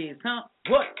do this, huh?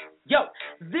 What? Yo,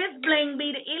 this bling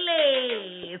be the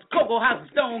illest. Coco House of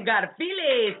Stone got a feel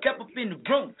it. Step up in the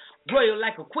room, royal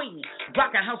like a queen.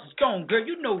 Rockin' House of Stone, girl,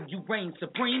 you know you reign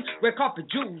supreme. Red carpet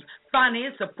jewels,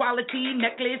 finest of quality,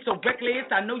 necklace so reckless.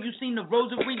 I know you seen the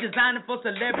rosary designing for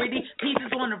celebrity pieces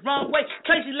on the runway.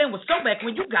 Tracy Lynn was so back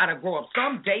when you gotta grow up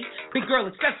someday. Big girl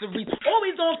accessories,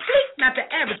 always on fleek. Not the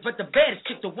average, but the baddest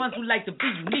chick, the ones who like to be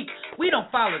unique. We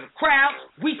don't follow the crowd,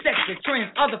 we set the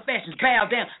trends. Other fashions bow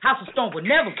down. House of Stone will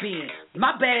never be in.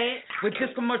 My bad, with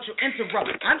this commercial interrupt.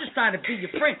 I'm just trying to be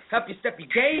your friend, help you step your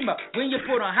game up. When you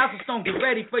put on House of Stone, get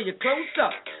ready for your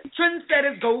close-up.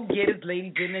 Trendsetters, go-getters,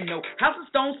 ladies didn't know. House of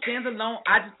Stone stands alone,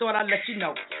 I just thought I'd let you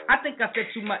know. I think I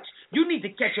said too much. You need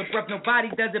to catch your breath, nobody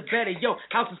does it better. Yo,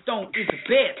 House of Stone is the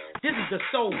best. This is the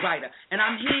Soul Writer, and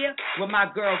I'm here with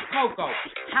my girl Coco.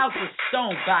 House of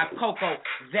Stone by Coco,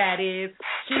 that is.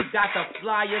 She's got the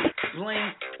flyers,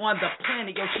 bling on the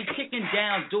planet. Yo, she kicking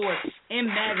down doors in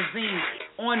magazines,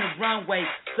 on the runway,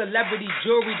 celebrity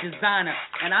jewelry designer,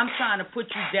 and I'm trying to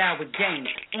put you down with game.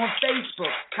 On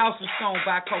Facebook, House of Stone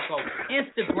by Coco.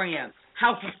 Instagram,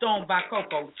 House of Stone by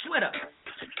Coco. Twitter,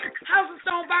 House of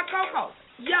Stone by Coco.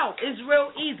 Yo, it's real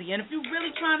easy. And if you're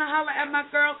really trying to holler at my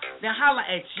girl, then holler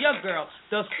at your girl,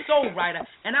 the Soul Writer,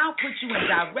 and I'll put you in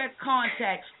direct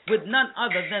contact with none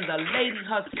other than the lady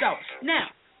herself. Now,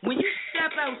 when you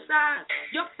step outside,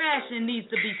 your fashion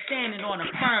needs to be standing on a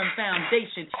firm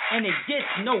foundation, and it gets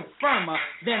no firmer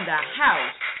than the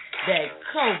house that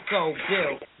Coco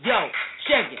built. Yo,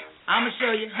 check it. I'ma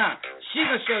show you, huh? She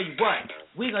gonna show you what?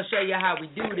 We gonna show you how we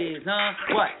do this, huh?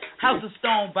 What? House of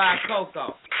Stone by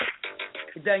Coco.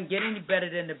 It doesn't get any better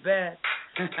than the best.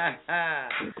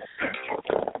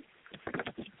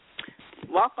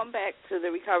 Welcome back to the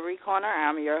Recovery Corner.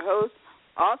 I'm your host,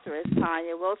 Authoress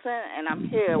Tonya Wilson, and I'm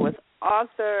here with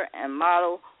author and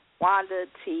model Wanda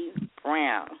T.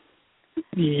 Brown.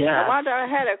 Yeah. Wanda, I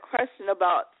had a question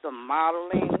about the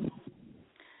modeling.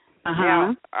 Uh-huh.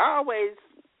 Now, I always,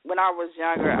 when I was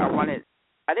younger,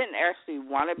 I didn't actually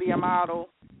want to be a model,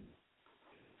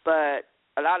 but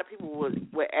a lot of people would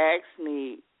ask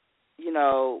me, you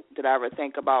know, did I ever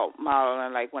think about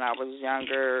modeling, like when I was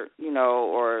younger, you know,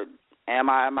 or am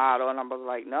I a model? And I was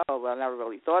like, no, but I never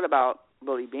really thought about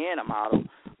really being a model.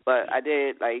 But I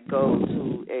did, like, go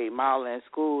to a modeling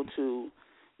school to,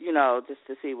 you know, just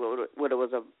to see what it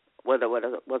was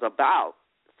about.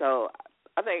 So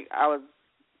I think I was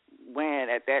weighing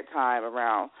at that time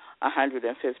around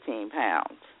 115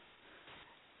 pounds.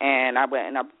 And I went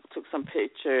and I took some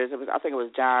pictures. I think it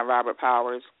was John Robert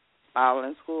Powers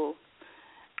Modeling School.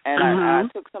 And I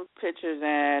took some pictures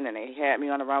in, and they had me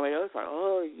on the runway. It was like,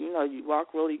 oh, you know, you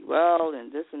walk really well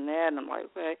and this and that. And I'm like,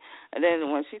 okay. And then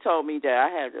when she told me that I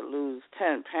had to lose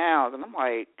 10 pounds, and I'm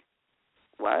like,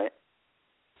 what?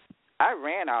 I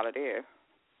ran out of there.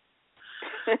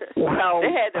 Wow.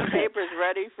 They had the papers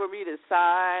ready for me to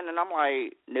sign, and I'm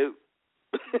like, nope.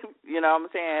 You know what I'm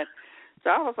saying?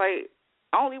 So I was like,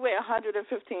 I only weigh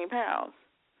 115 pounds.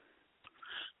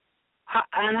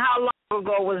 And how long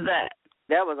ago was that?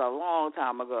 That was a long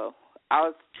time ago. I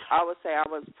would say I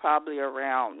was probably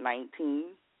around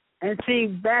 19. And see,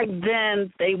 back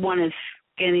then they wanted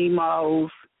skinny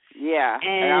models. Yeah,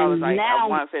 and I was like now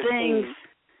 115. Things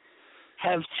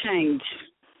have changed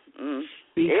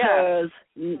because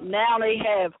now they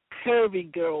have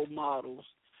curvy girl models.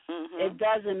 Mm-hmm. It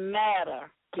doesn't matter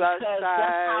Plus because size.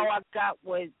 that's how I got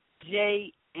with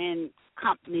Jay and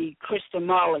Company, Crystal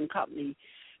Modeling Company,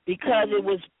 because it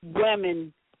was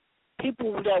women.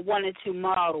 People that wanted to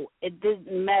model, it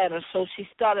didn't matter. So she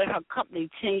started her company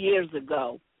 10 years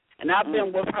ago, and I've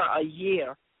been with her a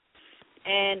year.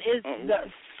 And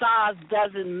the size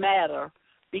doesn't matter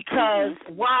because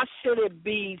why should it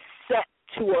be set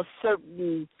to a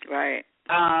certain that's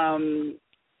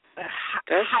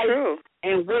height true.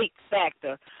 and weight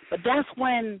factor? But that's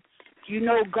when you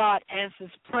know God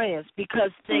answers prayers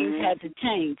because things had to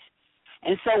change.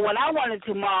 And so when I wanted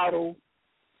to model,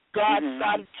 God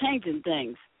started changing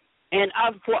things, and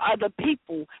for other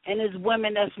people. And there's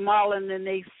women that's modeling in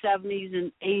their 70s and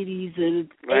 80s,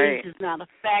 and age is not a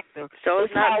factor. So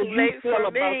it's not how too late you feel for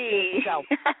about me. yourself.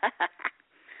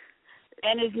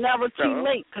 And it's never too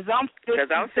late because I'm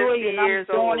 53 I'm 50 and I'm years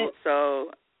doing old. it.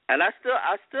 So, and I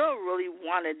still really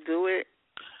want to do it.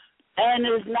 And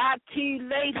it's not too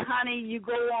late, honey. You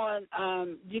go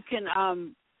on. You can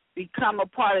become a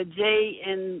part of Jay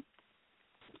and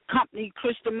Company,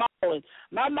 Crystal Modeling.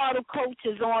 My model coach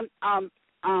is on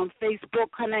Facebook.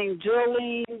 Her name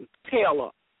Jolene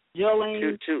Taylor.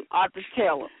 Jolene Arthur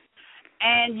Taylor.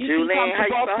 And you Jolene, can come how to you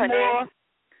spell her Baltimore. name?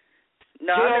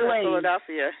 No, I live in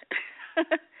Philadelphia.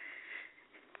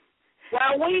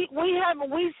 Well, we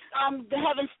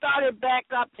haven't started back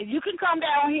up. You can come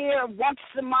down here once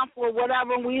a month or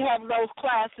whatever. And we have those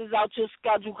classes out your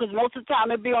schedule because most of the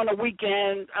time it be on the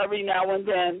weekend every now and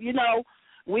then. You know.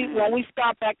 When we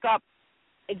start back up,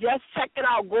 just check it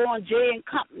out. Go on Jay and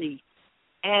Company,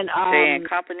 and Jay and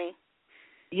Company.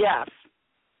 Yes,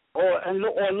 or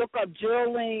look up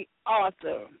Jolene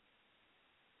Arthur,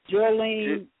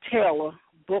 Jolene Taylor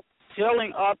book,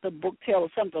 Jolene Arthur book Taylor,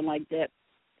 something like that.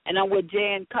 And I'm with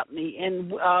Jay and Company.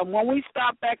 And when we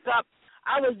start back up,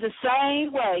 I was the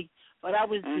same way, but I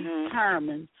was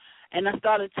determined. And I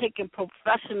started taking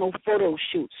professional photo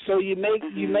shoots. So you make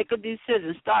a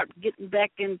decision, start getting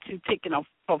back into taking a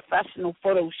professional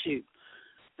photo shoot.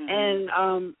 And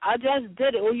I just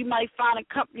did it. Or you might find a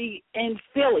company in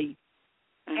Philly.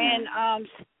 And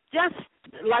just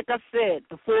like I said,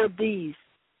 the 4 Ds.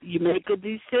 You make a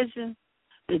decision.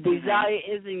 The desire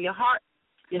is in your heart.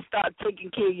 You start taking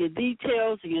care of your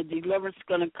details, and your deliverance is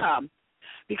going to come.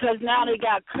 Because now they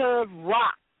got curved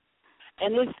rock.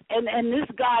 And this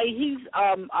guy, he's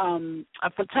a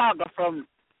photographer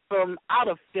from out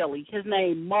of Philly. His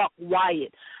name Mark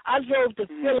Wyatt. I drove to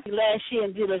Philly last year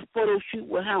and did a photo shoot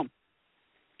with him.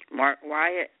 Mark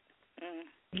Wyatt.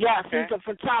 Yes, he's a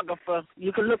photographer.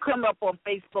 You can look him up on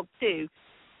Facebook too.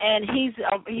 And he's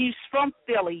from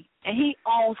Philly, and he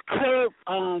owns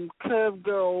Curvy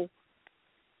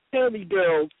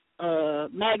Girl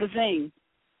magazine.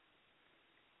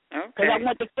 Because I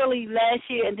went to Philly last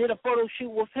year and did a photo shoot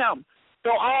with him. So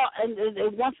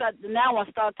once I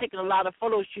start taking a lot of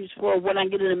photo shoots for when I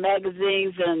get in the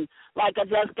magazines, and like I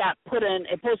just got put in,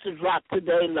 it's supposed to drop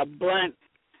today, LeBlanc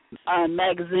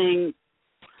magazine,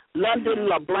 London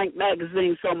LeBlanc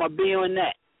magazine, so I'm going to be on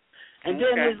that. And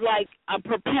then it's like I'm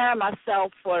preparing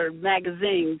myself for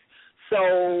magazines,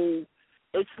 so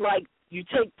it's like you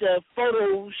take the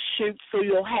photo shoot so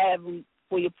you'll have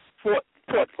for your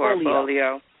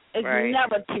portfolio. It's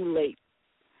never too late.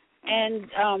 And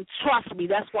trust me,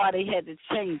 that's why they had to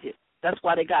change it. That's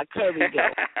why they got curvy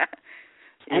girl.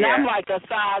 And I'm like a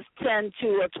size 10 to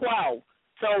a 12.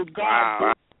 So God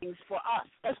does things for us.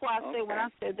 That's why I say when I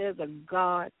say there's a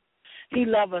God, He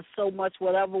loves us so much.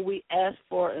 Whatever we ask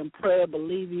for in prayer,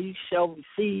 believe He shall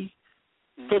receive.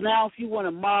 So now if you want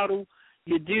to model,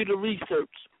 you do the research.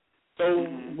 So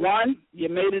one, you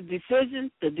made a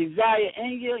decision, the desire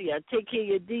in you, you take care of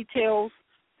your details,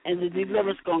 and the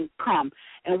deliverance going to come.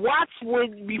 And watch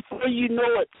before you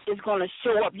know it, it's going to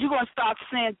show up. You're going to start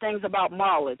saying things about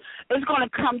Marlon. It's going to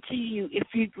come to you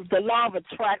the law of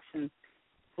attraction.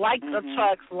 Like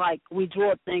attracts like, we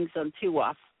draw things unto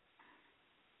us.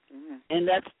 And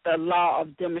that's the law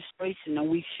of demonstration, and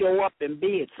we show up and be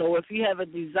it. So if you have a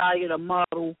desire to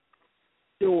model,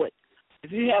 do it.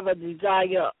 If you have a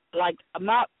desire, like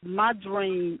my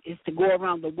dream is to go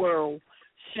around the world,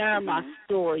 sharing my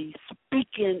story,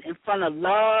 speaking in front of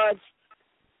large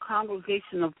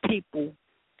congregation of people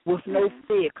with no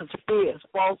fear, because fear is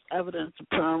false evidence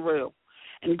appearing real.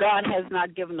 And God has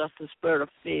not given us the spirit of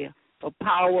fear, but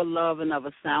power, love, and of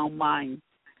a sound mind.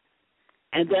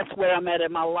 And that's where I'm at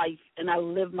in my life, and I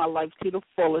live my life to the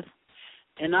fullest.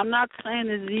 And I'm not saying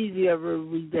it's easy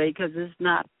every day, because it's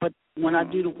not, but when I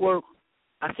do the work,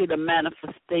 I see the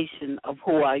manifestation of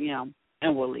who I am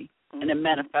inwardly, and it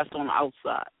manifests on the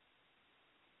outside.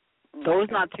 So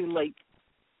it's not too late.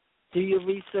 Do your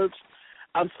research.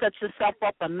 Set yourself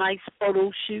up a nice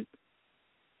photo shoot,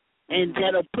 and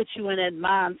that'll put you in that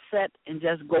mindset and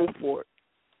just go for it.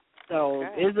 So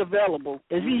it's available.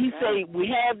 As he say,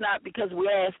 we have not because we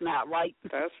ask not, right?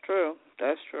 That's true.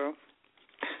 That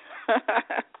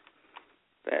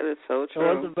is so true.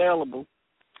 So it's available.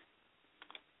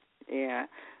 Yeah.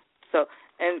 So,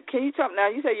 and can you talk now?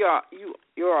 You say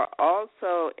you are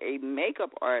also a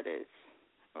makeup artist,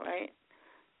 right?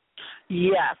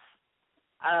 Yes,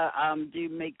 I do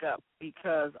makeup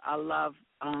because I love.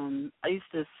 I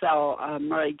used to sell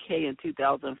Mary Kay in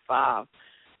 2005,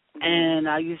 and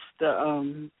I used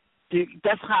to do.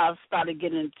 That's how I started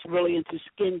getting really into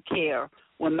skincare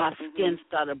when my skin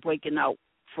started breaking out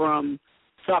from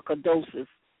sarcoidosis.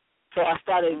 So I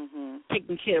started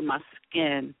taking care of my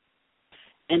skin.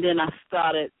 And then I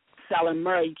started selling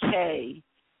Mary Kay,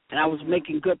 and I was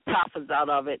making good profits out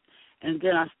of it. And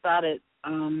then I started,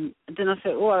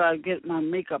 said, I get my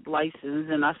makeup license,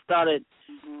 and I started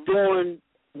wearing,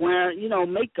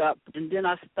 makeup. And then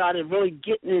I started really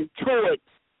getting into it.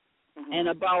 And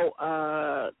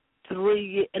about 3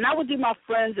 years, and I would do my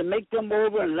friends and make them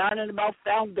over and learning about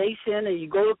foundation, and you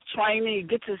go to training, you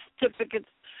get your certificates.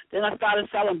 Then I started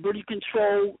selling beauty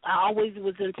control. I always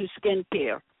was into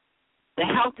skincare. The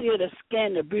healthier the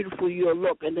skin, the beautiful you'll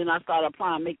look. And then I started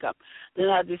applying makeup. Then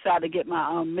I decided to get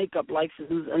my makeup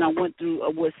license, and I went through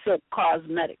with Silk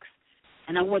Cosmetics.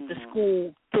 And I went to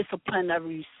school discipline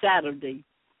every Saturday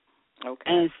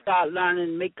and started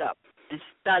learning makeup and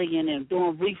studying and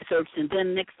doing research. And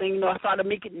then next thing you know, I started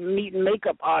meeting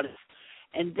makeup artists.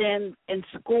 And then in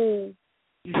school,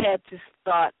 you had to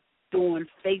start doing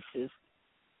faces.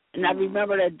 And I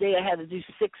remember that day I had to do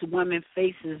 6 women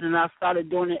faces, and I started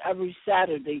doing it every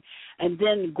Saturday. And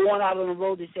then going out on the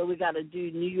road, they said, we got to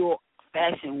do New York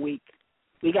Fashion Week.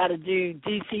 We got to do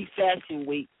D.C. Fashion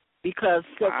Week because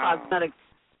Silk Cosmetics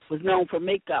was known for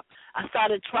makeup. I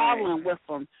started traveling with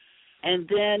them. And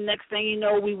then next thing you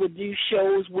know, we would do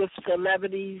shows with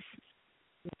celebrities,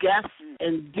 guests,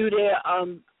 and do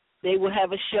they would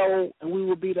have a show, and we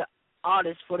would be the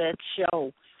artists for that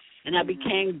show. And I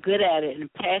became good at it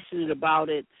and passionate about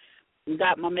it and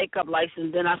got my makeup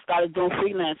license. Then I started doing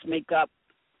freelance makeup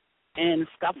and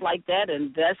stuff like that,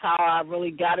 and that's how I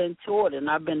really got into it. And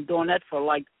I've been doing that for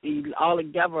all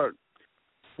together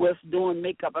with doing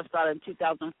makeup. I started in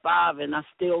 2005, and I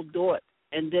still do it.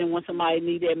 And then when somebody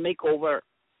needs a makeover,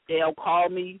 they'll call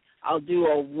me. I'll do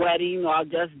a wedding, or I'll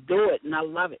just do it, and I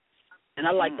love it. And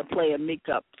I like to play in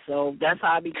makeup, so that's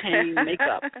how I became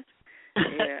makeup.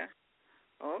 Yeah.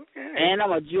 Okay. And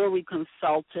I'm a jewelry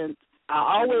consultant.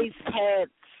 I always had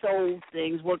sold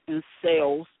things, worked in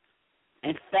sales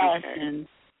and fashion,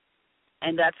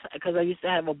 and that's because I used to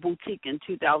have a boutique in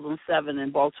 2007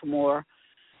 in Baltimore.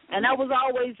 And I was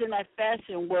always in that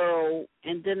fashion world,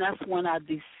 and then that's when I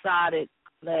decided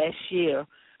last year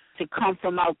to come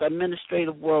from out the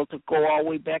administrative world to go all the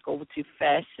way back over to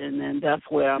fashion, and that's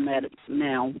where I'm at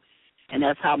now. And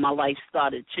that's how my life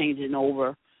started changing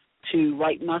over to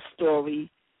write my story,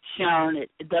 sharing it.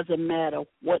 It doesn't matter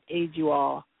what age you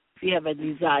are. If you have a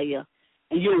desire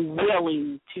and you're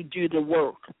willing to do the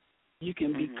work, you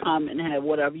can become and have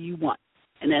whatever you want.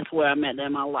 And that's where I'm at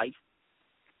in my life.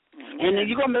 And then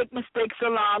you're going to make mistakes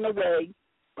along the way.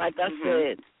 Like I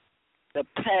said, the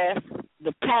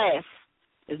past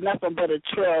is nothing but a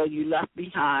trail you left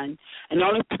behind. And the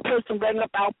only person bringing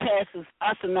up our past is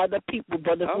us and other people.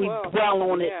 But if we dwell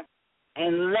on it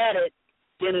and let it,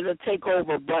 then it'll take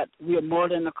over. But we're more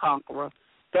than a conqueror.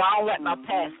 So I don't let my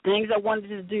past, things I wanted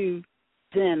to do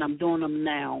then, I'm doing them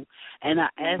now. And I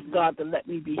ask God to let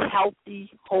me be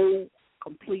healthy, whole,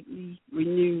 completely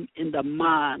renewed in the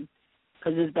mind,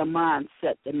 because it's the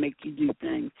mindset that make you do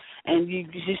things. And you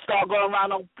start going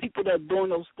around on people that are doing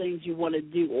those things you want to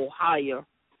do or higher.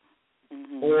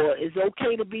 Or it's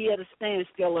okay to be at a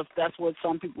standstill if that's what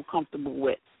some people are comfortable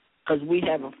with, because we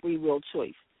have a free will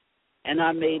choice. And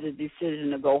I made a decision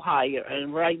to go higher.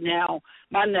 And right now,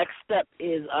 my next step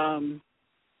is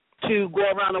to go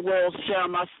around the world, share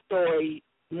my story,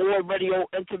 more radio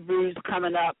interviews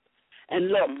coming up. And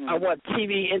look, I want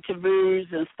TV interviews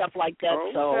and stuff like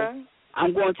that. So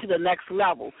I'm going to the next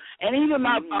level. And even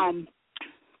my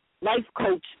life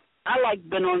coach, I like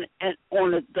being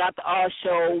on the Dr. R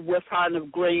show with her in the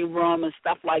green room and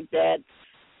stuff like that.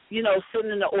 You know,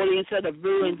 sitting in the audience at a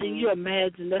view, and then you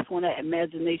imagine, that's when that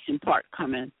imagination part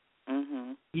come in.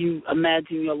 You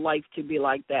imagine your life to be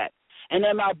like that. And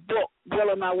in my book,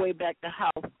 Willing My Way Back to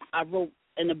Health, I wrote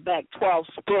in the back 12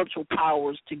 spiritual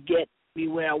powers to get me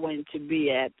where I wanted to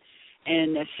be at,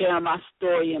 and share my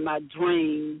story and my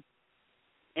dream,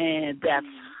 and that's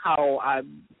how I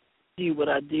do what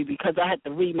I do, because I had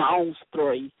to read my own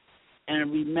story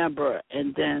and remember,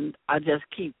 and then I just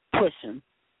keep pushing.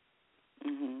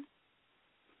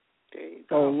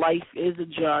 So life is a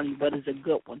journey, but it's a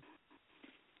good one.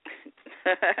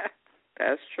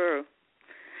 That's true.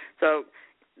 So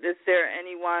is there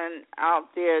anyone out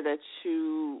there that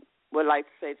you would like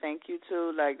to say thank you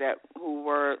to, like that, who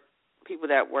were people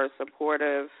that were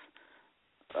supportive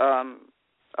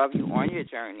of you on your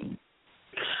journey?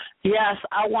 Yes,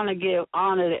 I want to give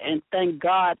honor and thank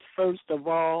God first of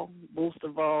all, most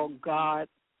of all, God.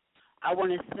 I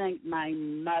want to thank my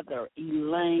mother,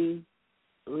 Elaine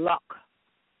Luck,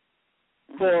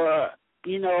 for,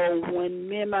 you know, when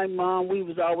me and my mom, we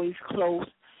was always close.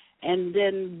 And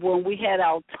then when we had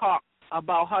our talk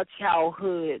about her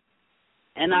childhood,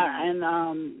 and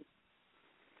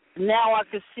now I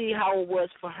could see how it was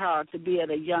for her to be at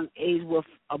a young age with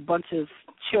a bunch of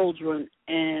children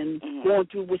and going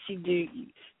through what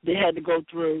they had to go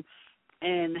through,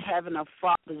 and having a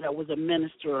father that was a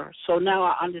minister. So now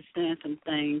I understand some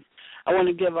things. I want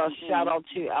to give a shout-out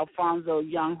to Alfonso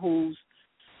Young, who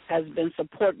has been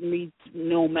supporting me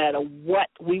no matter what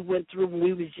we went through when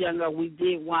we was younger. We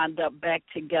did wind up back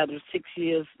together 6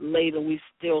 years later. We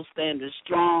still standing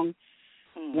strong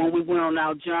when we went on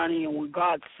our journey. And when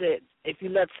God said, if you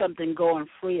let something go and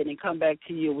free it and come back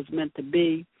to you, it was meant to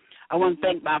be. I want to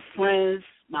thank my friends,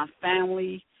 my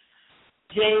family,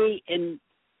 Jay and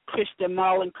Christian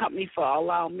Marlin Company for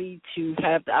allowing me to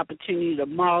have the opportunity to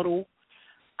model.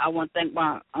 I want to thank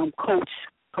my coach,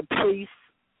 Caprice,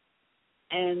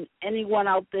 and anyone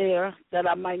out there that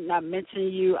I might not mention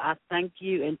you, I thank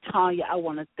you. And Tonya, I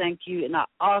want to thank you. And I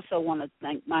also want to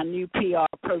thank my new PR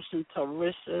person,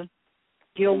 Teresa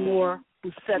Gilmore,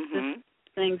 who set this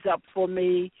things up for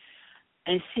me.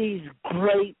 And she's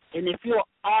great. And if you're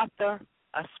an author,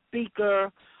 a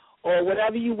speaker, or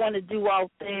whatever you want to do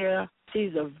out there,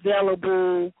 she's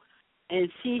available. And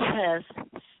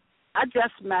I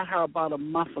just met her about a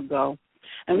month ago.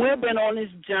 And we've been on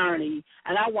this journey,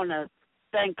 and I want to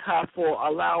thank her for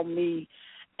allowing me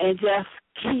and just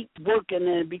keep working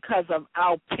in because of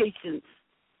our patience,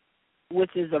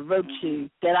 which is a virtue,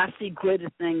 that I see greater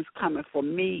things coming for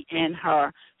me and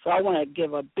her. So I want to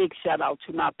give a big shout-out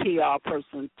to my PR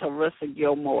person, Teresa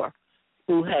Gilmore,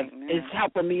 who is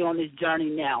helping me on this journey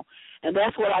now. And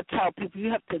that's what I tell people.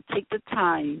 You have to take the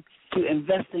time to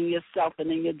invest in yourself and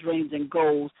in your dreams and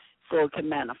goals so it can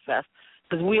manifest.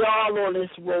 Because we all on this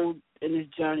road in this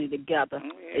journey together.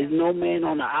 There's no man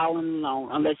on the island alone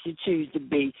unless you choose to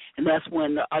be, and that's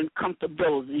when the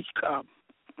uncomfortabilities come.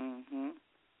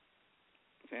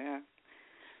 Yeah.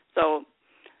 So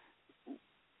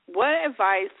what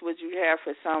advice would you have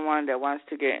for someone that wants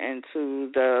to get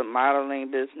into the modeling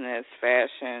business,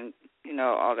 fashion,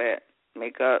 all that,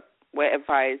 makeup, what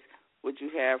advice would you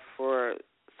have for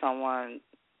someone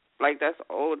like that's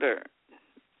older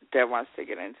that wants to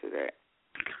get into that?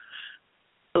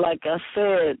 Like I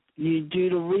said, you do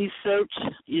the research.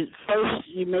 First,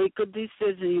 you make a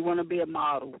decision you want to be a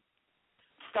model.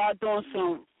 Start doing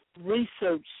some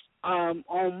research on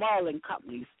modeling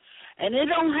companies. And it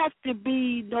don't have to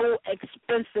be no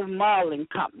expensive modeling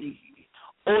company,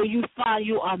 or you find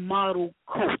you a model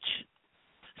coach.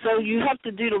 So you have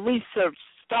to do the research.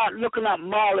 Start looking up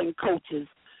modeling coaches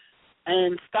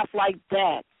and stuff like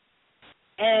that.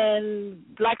 And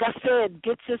like I said,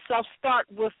 get yourself start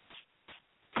with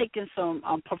taking some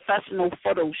professional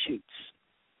photo shoots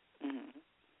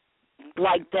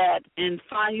like that, and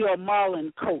find you a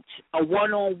modeling coach, a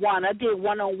one-on-one. I did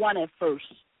one-on-one at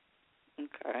first,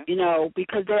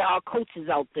 because there are coaches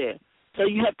out there. So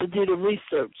you have to do the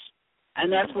research,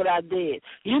 and that's what I did.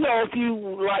 If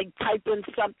you, type in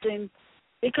something,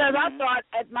 because I thought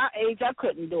at my age I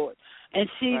couldn't do it. And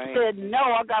she said, no,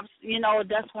 I got,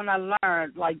 that's when I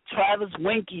learned, like Travis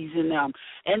Winkies and them.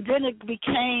 And then it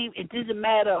didn't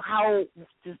matter how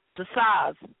the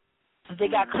size, because they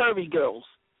got curvy girls.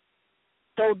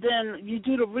 So then you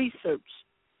do the research.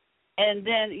 And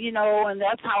then, and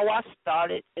that's how I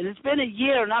started. And it's been a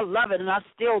year, and I love it, and I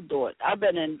still do it. I've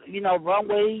been in,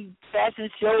 runway fashion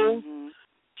shows,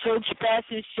 church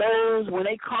fashion shows, when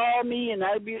they call me, and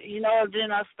I be,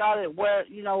 then I started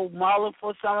modeling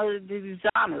for some of the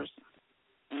designers.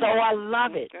 So I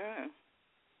love it.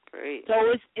 Great. So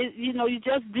it's you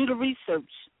just do the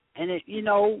research, and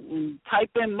and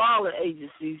type in modeling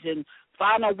agencies and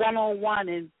find a one-on-one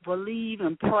and believe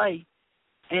and pray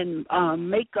and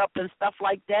makeup and stuff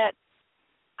like that.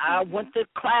 I went to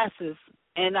classes,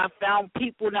 and I found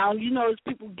people now. There's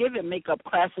people giving makeup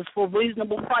classes for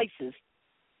reasonable prices.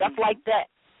 Stuff like that.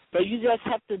 So you just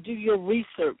have to do your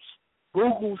research,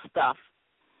 Google stuff.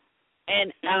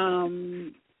 And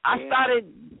I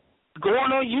started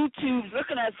going on YouTube,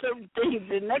 looking at certain things.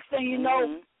 The next thing you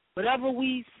know, whatever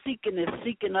we seeking is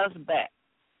seeking us back.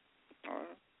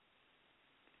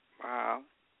 Wow.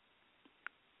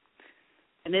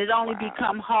 And it only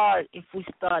become hard if we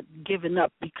start giving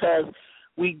up, because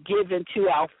we give into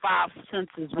our five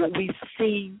senses, what we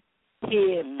see,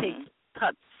 hear, taste,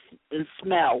 touch, and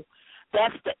smell.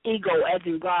 That's the ego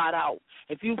edging God out.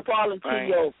 If you fall into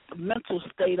your mental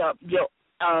state of your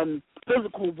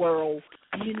physical world,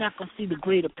 you're not going to see the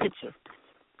greater picture.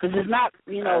 Because it's not,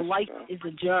 life is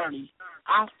a journey.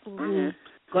 Obstacles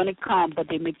going to come, but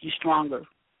they make you stronger.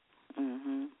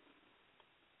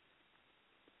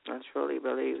 I truly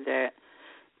believe that.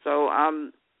 So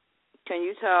can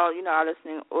you tell, our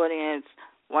listening audience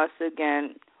once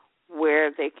again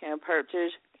where they can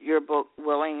purchase your book,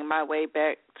 Willing My Way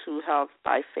Back to Health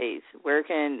by Faith? Where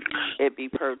can it be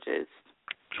purchased?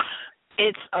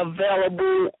 It's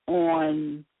available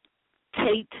on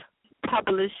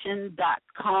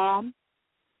TatePublishing.com.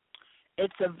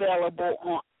 It's available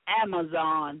on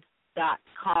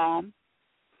Amazon.com.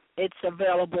 It's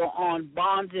available on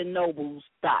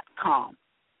BarnesandNobles.com.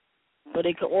 So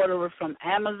they can order it from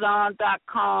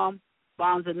Amazon.com,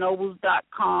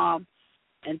 BarnesandNobles.com,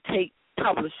 and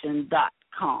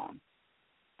TatePublishing.com.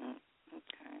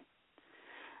 Okay.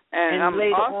 And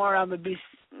later on, I'm going to be.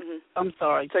 I'm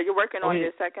sorry. So you're working on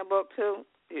your second book too?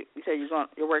 You said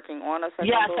you're working on a second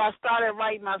book? Yes, I started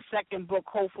writing my second book,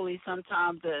 hopefully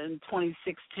sometime in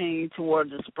 2016, toward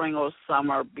the spring or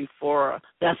summer. Before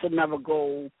that's another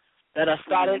goal that I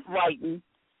started writing,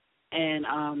 and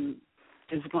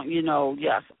it's going,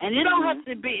 yes. And you don't have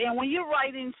to be. And when you're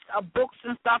writing books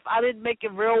and stuff, I didn't make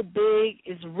it real big.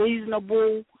 It's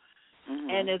reasonable,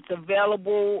 and it's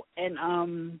available, and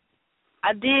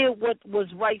I did what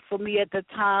was right for me at the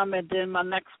time, and then my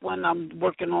next one I'm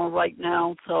working on right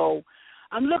now. So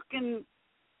I'm looking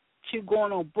to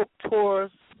going on book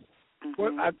tours.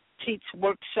 I teach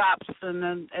workshops,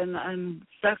 and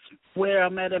that's where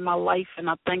I'm at in my life, and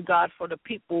I thank God for the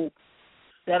people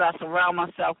that I surround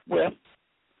myself with.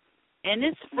 And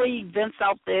it's free events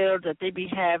out there that they be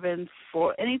having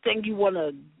for anything you want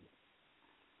to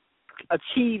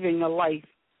achieve in your life.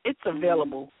 It's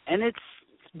available, and it's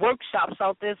workshops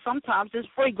out there. Sometimes it's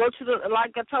free. Go to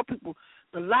like I tell people,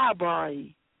 the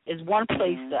library is one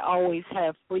place that always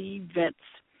have free events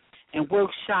and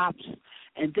workshops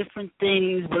and different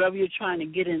things, whatever you're trying to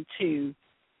get into.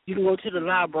 You can go to the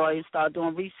library and start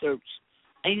doing research,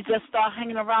 and you just start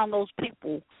hanging around those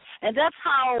people. And that's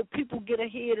how people get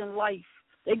ahead in life.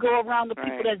 They go around the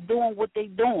people that's doing what they're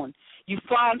doing. You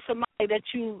find somebody that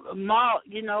you admire.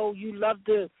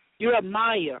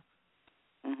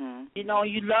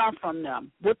 You learn from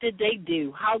them. What did they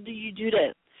do? How do you do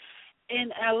that?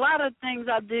 and a lot of things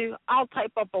I do, I'll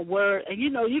type up a word, and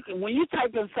you can when you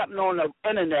type in something on the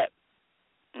internet,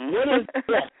 what is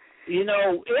that?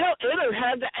 It'll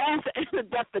have the answer and the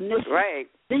definition. Right.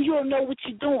 Then you'll know what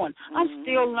you're doing. I'm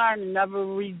still learning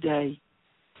every day.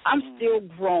 I'm still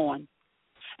growing.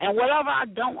 And whatever I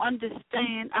don't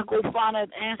understand, I go find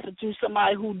an answer to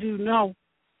somebody who do know.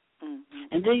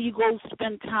 And then you go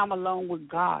spend time alone with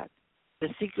God.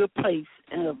 The secret place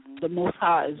and the Most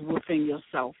High is within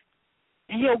yourself.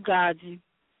 And He'll guide you.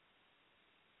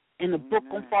 And the book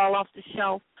going to fall off the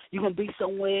shelf. You're going to be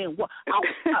somewhere. And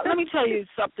let me tell you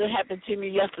something happened to me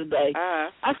yesterday.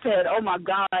 I said, oh, my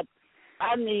God,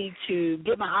 I need to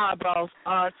get my eyebrows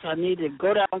arched. I need to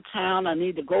go downtown. I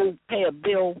need to go pay a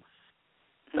bill.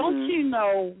 Don't you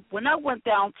know, when I went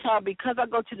downtown, because I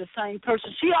go to the same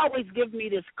person, she always gives me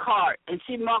this card, and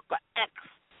she marked an X.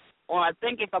 Or I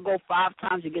think if I go 5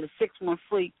 times, you get a 6th one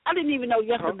free. I didn't even know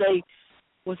yesterday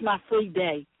was my free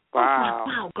day. Wow.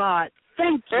 Wow, God,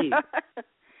 thank you.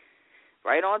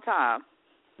 Right on time.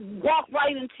 Walk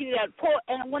right into that port,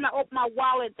 and when I opened my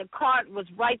wallet, the card was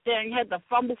right there, and you had to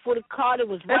fumble for the card. It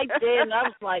was right there, and I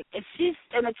was like, and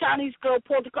the Chinese girl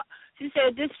pulled the card. She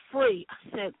said, this free. I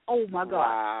said, oh, my God.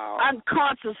 Wow.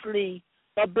 Unconsciously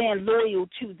of being loyal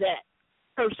to that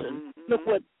person. Look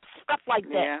what, stuff like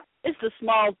that. Yeah. It's the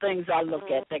small things I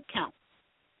look at that count.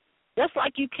 Just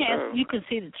like you can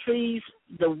see the trees,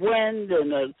 the wind,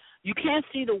 and you can't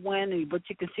see the wind, but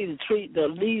you can see the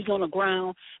leaves on the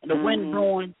ground and the wind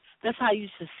blowing. That's how you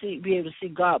should be able to see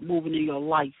God moving in your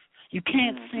life. You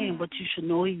can't see Him, but you should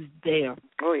know He's there.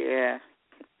 Oh, yeah.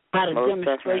 By the Most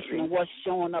demonstration definitely. of what's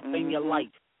showing up in your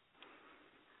life.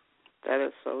 That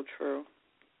is so true.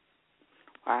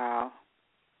 Wow.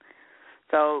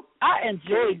 So I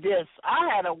enjoyed this.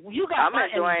 You got I'm my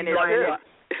enjoying energy right it too.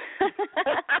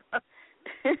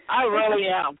 I really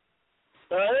am.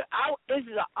 This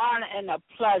is an honor and a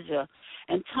pleasure.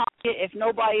 And Tonya, if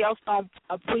nobody else don't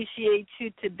appreciate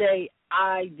you today,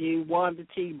 I do. Wanda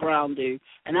T. Brown do.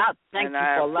 And I thank you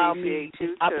for allowing me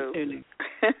this opportunity.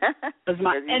 Because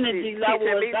my energy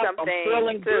level is up. I'm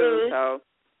feeling good. So,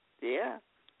 yeah.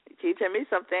 You're teaching me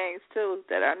some things, too,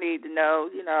 that I need to know,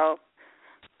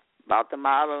 about the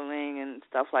modeling and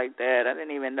stuff like that. I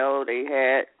didn't even know they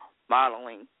had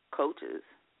modeling coaches.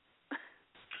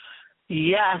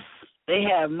 Yes, they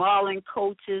have modeling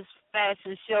coaches,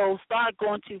 fashion shows. Start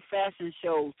going to fashion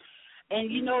shows. And,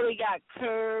 they got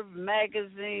Curve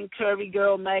magazine, Curvy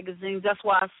Girl magazines. That's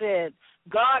why I said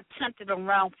God turned it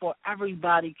around for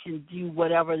everybody can do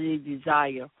whatever they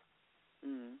desire.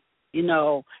 And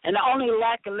the only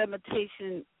lack of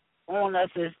limitation on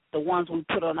us is the ones we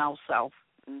put on ourselves.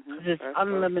 There's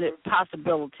unlimited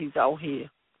possibilities out here.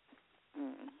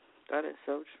 That is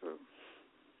so true.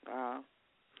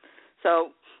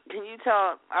 So can you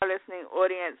tell our listening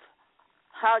audience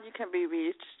how you can be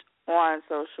reached on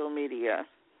social media?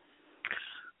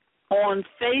 On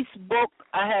Facebook,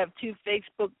 I have 2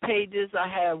 Facebook pages. I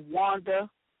have Wanda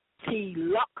T.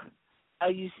 Luck, Luck.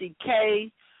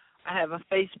 I have a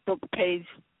Facebook page,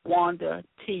 Wanda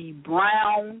T.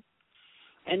 Brown.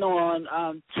 And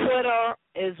on Twitter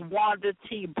is Wanda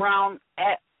T. Brown,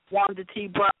 at Wanda T.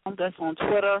 Brown. That's on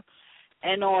Twitter.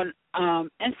 And on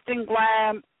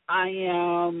Instagram, I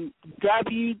am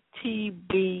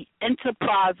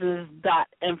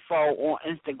WTBenterprises.info on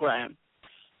Instagram.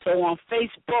 So on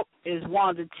Facebook is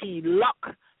Wanda T.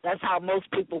 Luck. That's how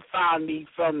most people find me,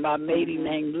 from my maiden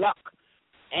name, Luck.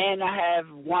 And I have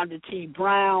Wanda T.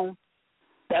 Brown,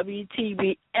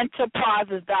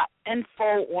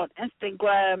 WTBenterprises.info on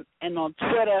Instagram, and on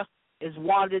Twitter is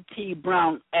Wanda T.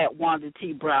 Brown, at Wanda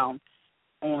T. Brown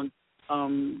on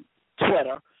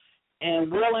Twitter.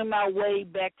 And Willing My Way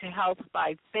Back to Health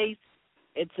by Faith,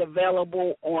 it's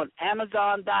available on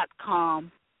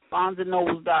Amazon.com,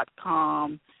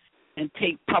 BarnesandNobles.com, and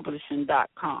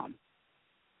TapePublishing.com.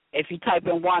 If you type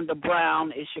in Wanda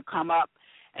Brown, it should come up.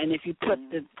 And if you put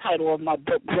the title of my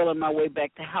book, Willing My Way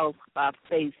Back to Health by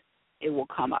Faith, it will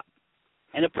come up.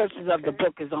 And the purchase of the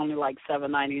book is only like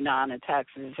 $7.99, and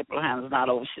taxes and shipping handles not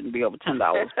over, shouldn't be over $10.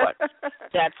 But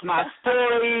that's my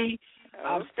story.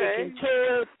 I'm sticking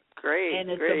to it. Great, and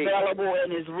it's available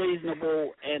and it's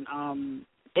reasonable, and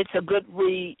it's a good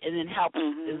read, and it helps.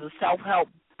 It's a self-help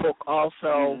book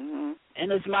also,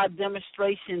 and it's my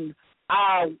demonstration.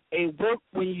 It works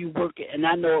when you work it, and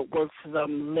I know it works because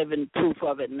I'm living proof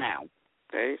of it now.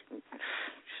 Okay.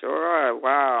 Sure are.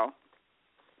 Wow.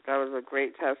 That was a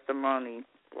great testimony.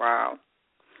 Wow.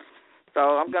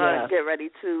 So I'm going to get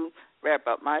ready to wrap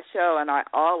up my show, and I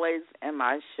always end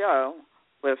my show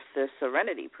with the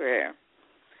Serenity Prayer.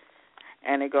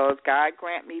 And it goes, God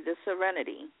grant me the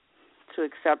serenity to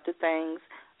accept the things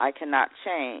I cannot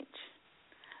change,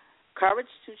 courage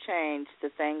to change the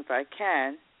things I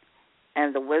can,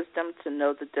 and the wisdom to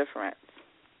know the difference.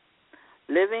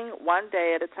 Living one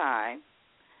day at a time,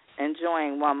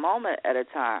 enjoying one moment at a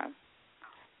time,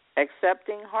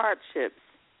 accepting hardships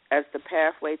as the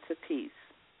pathway to peace,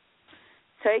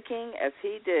 taking as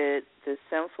he did the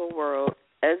sinful world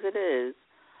as it is,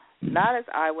 not as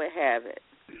I would have it,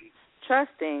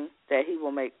 trusting that he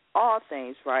will make all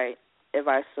things right if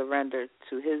I surrender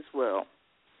to his will,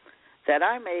 that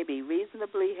I may be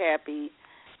reasonably happy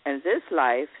in this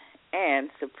life and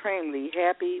supremely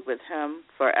happy with him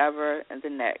forever in the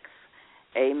next.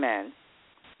 Amen.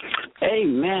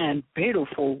 Amen.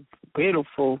 Beautiful,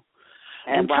 beautiful.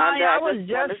 And Tonya, I was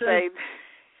just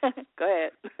go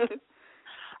ahead.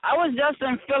 I was just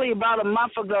in Philly about a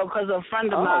month ago because a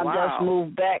friend of mine just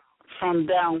moved back from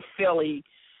down Philly.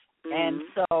 And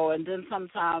then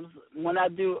sometimes when I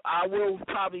do, I will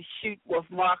probably shoot with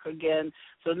Mark again.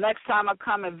 So next time I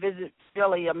come and visit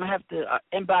Philly, I'm going to have to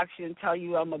inbox you and tell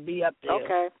you I'm going to be up there.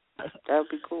 Okay. That would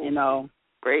be cool. You know.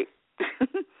 Great.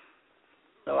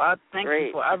 So I thank you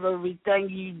for everything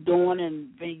you're doing, and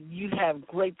you have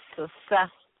great success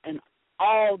in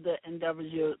all the endeavors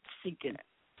you're seeking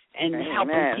and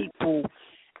helping people.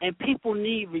 And people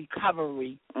need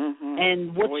recovery.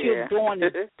 And what you're doing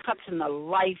is touching a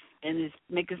life and it's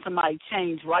making somebody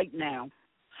change right now.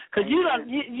 Because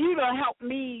you don't help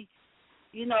me.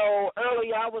 You know,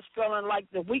 earlier I was feeling like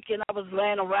the weekend I was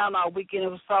laying around all weekend.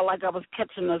 It felt like I was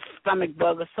catching a stomach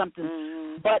bug or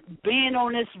something. But being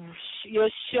on your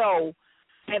show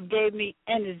have gave me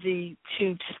energy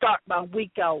to start my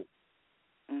week out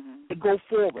to go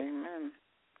forward. Amen.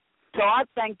 So I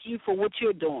thank you for what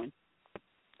you're doing.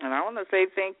 And I want to say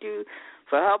thank you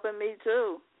for helping me,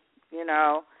 too, you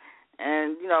know.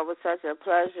 And, you know, it was such a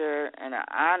pleasure and an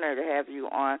honor to have you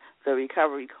on the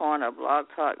Recovery Corner Blog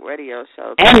Talk radio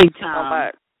show. Anytime. Thank you so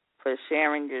much for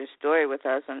sharing your story with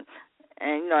us. And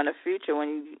you know, in the future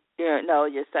when you know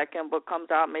your second book comes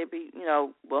out, maybe, you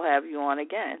know, we'll have you on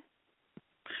again.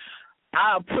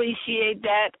 I appreciate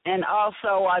that. And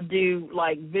also I do,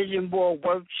 like, vision board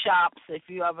workshops. If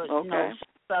you ever, you know,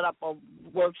 set up a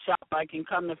workshop, I can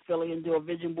come to Philly and do a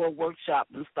vision board workshop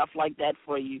and stuff like that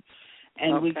for you.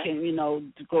 And we can, you know,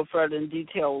 go further in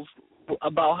details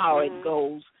about how it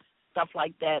goes, stuff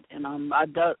like that. And I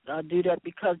do that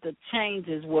because the change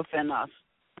is within us.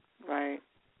 Right.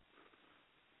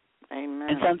 Amen.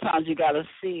 And sometimes you got to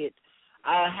see it.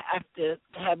 I have to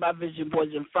have my vision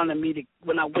boards in front of me to,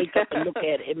 when I wake up and look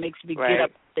at it, it makes me get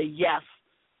up to yes.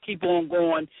 Keep on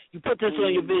going. You put this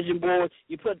on your vision board.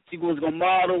 You was going to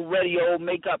model, radio,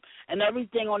 makeup, and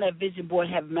everything on that vision board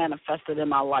have manifested in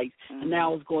my life. And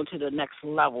now it's going to the next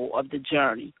level of the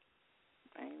journey.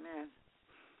 Amen.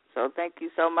 So thank you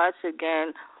so much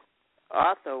again,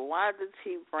 Author Wanda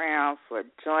T. Brown, for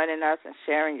joining us and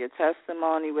sharing your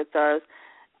testimony with us.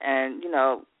 And, you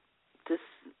know,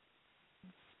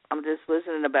 I'm just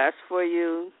wishing the best for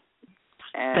you.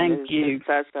 And thank you. It's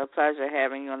such a pleasure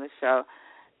having you on the show.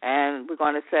 And we're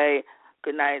going to say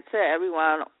good night to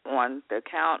everyone on the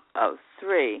count of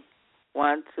 3.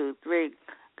 1, 2, 3.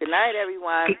 Good night,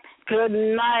 everyone. Good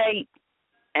night.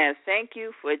 And thank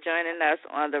you for joining us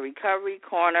on the Recovery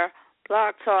Corner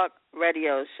Blog Talk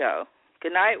radio show.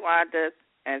 Good night, Wanda,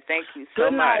 and thank you so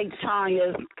much. Good night,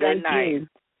 Tonya. Good night. You.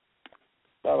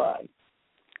 Bye-bye.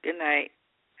 Good night.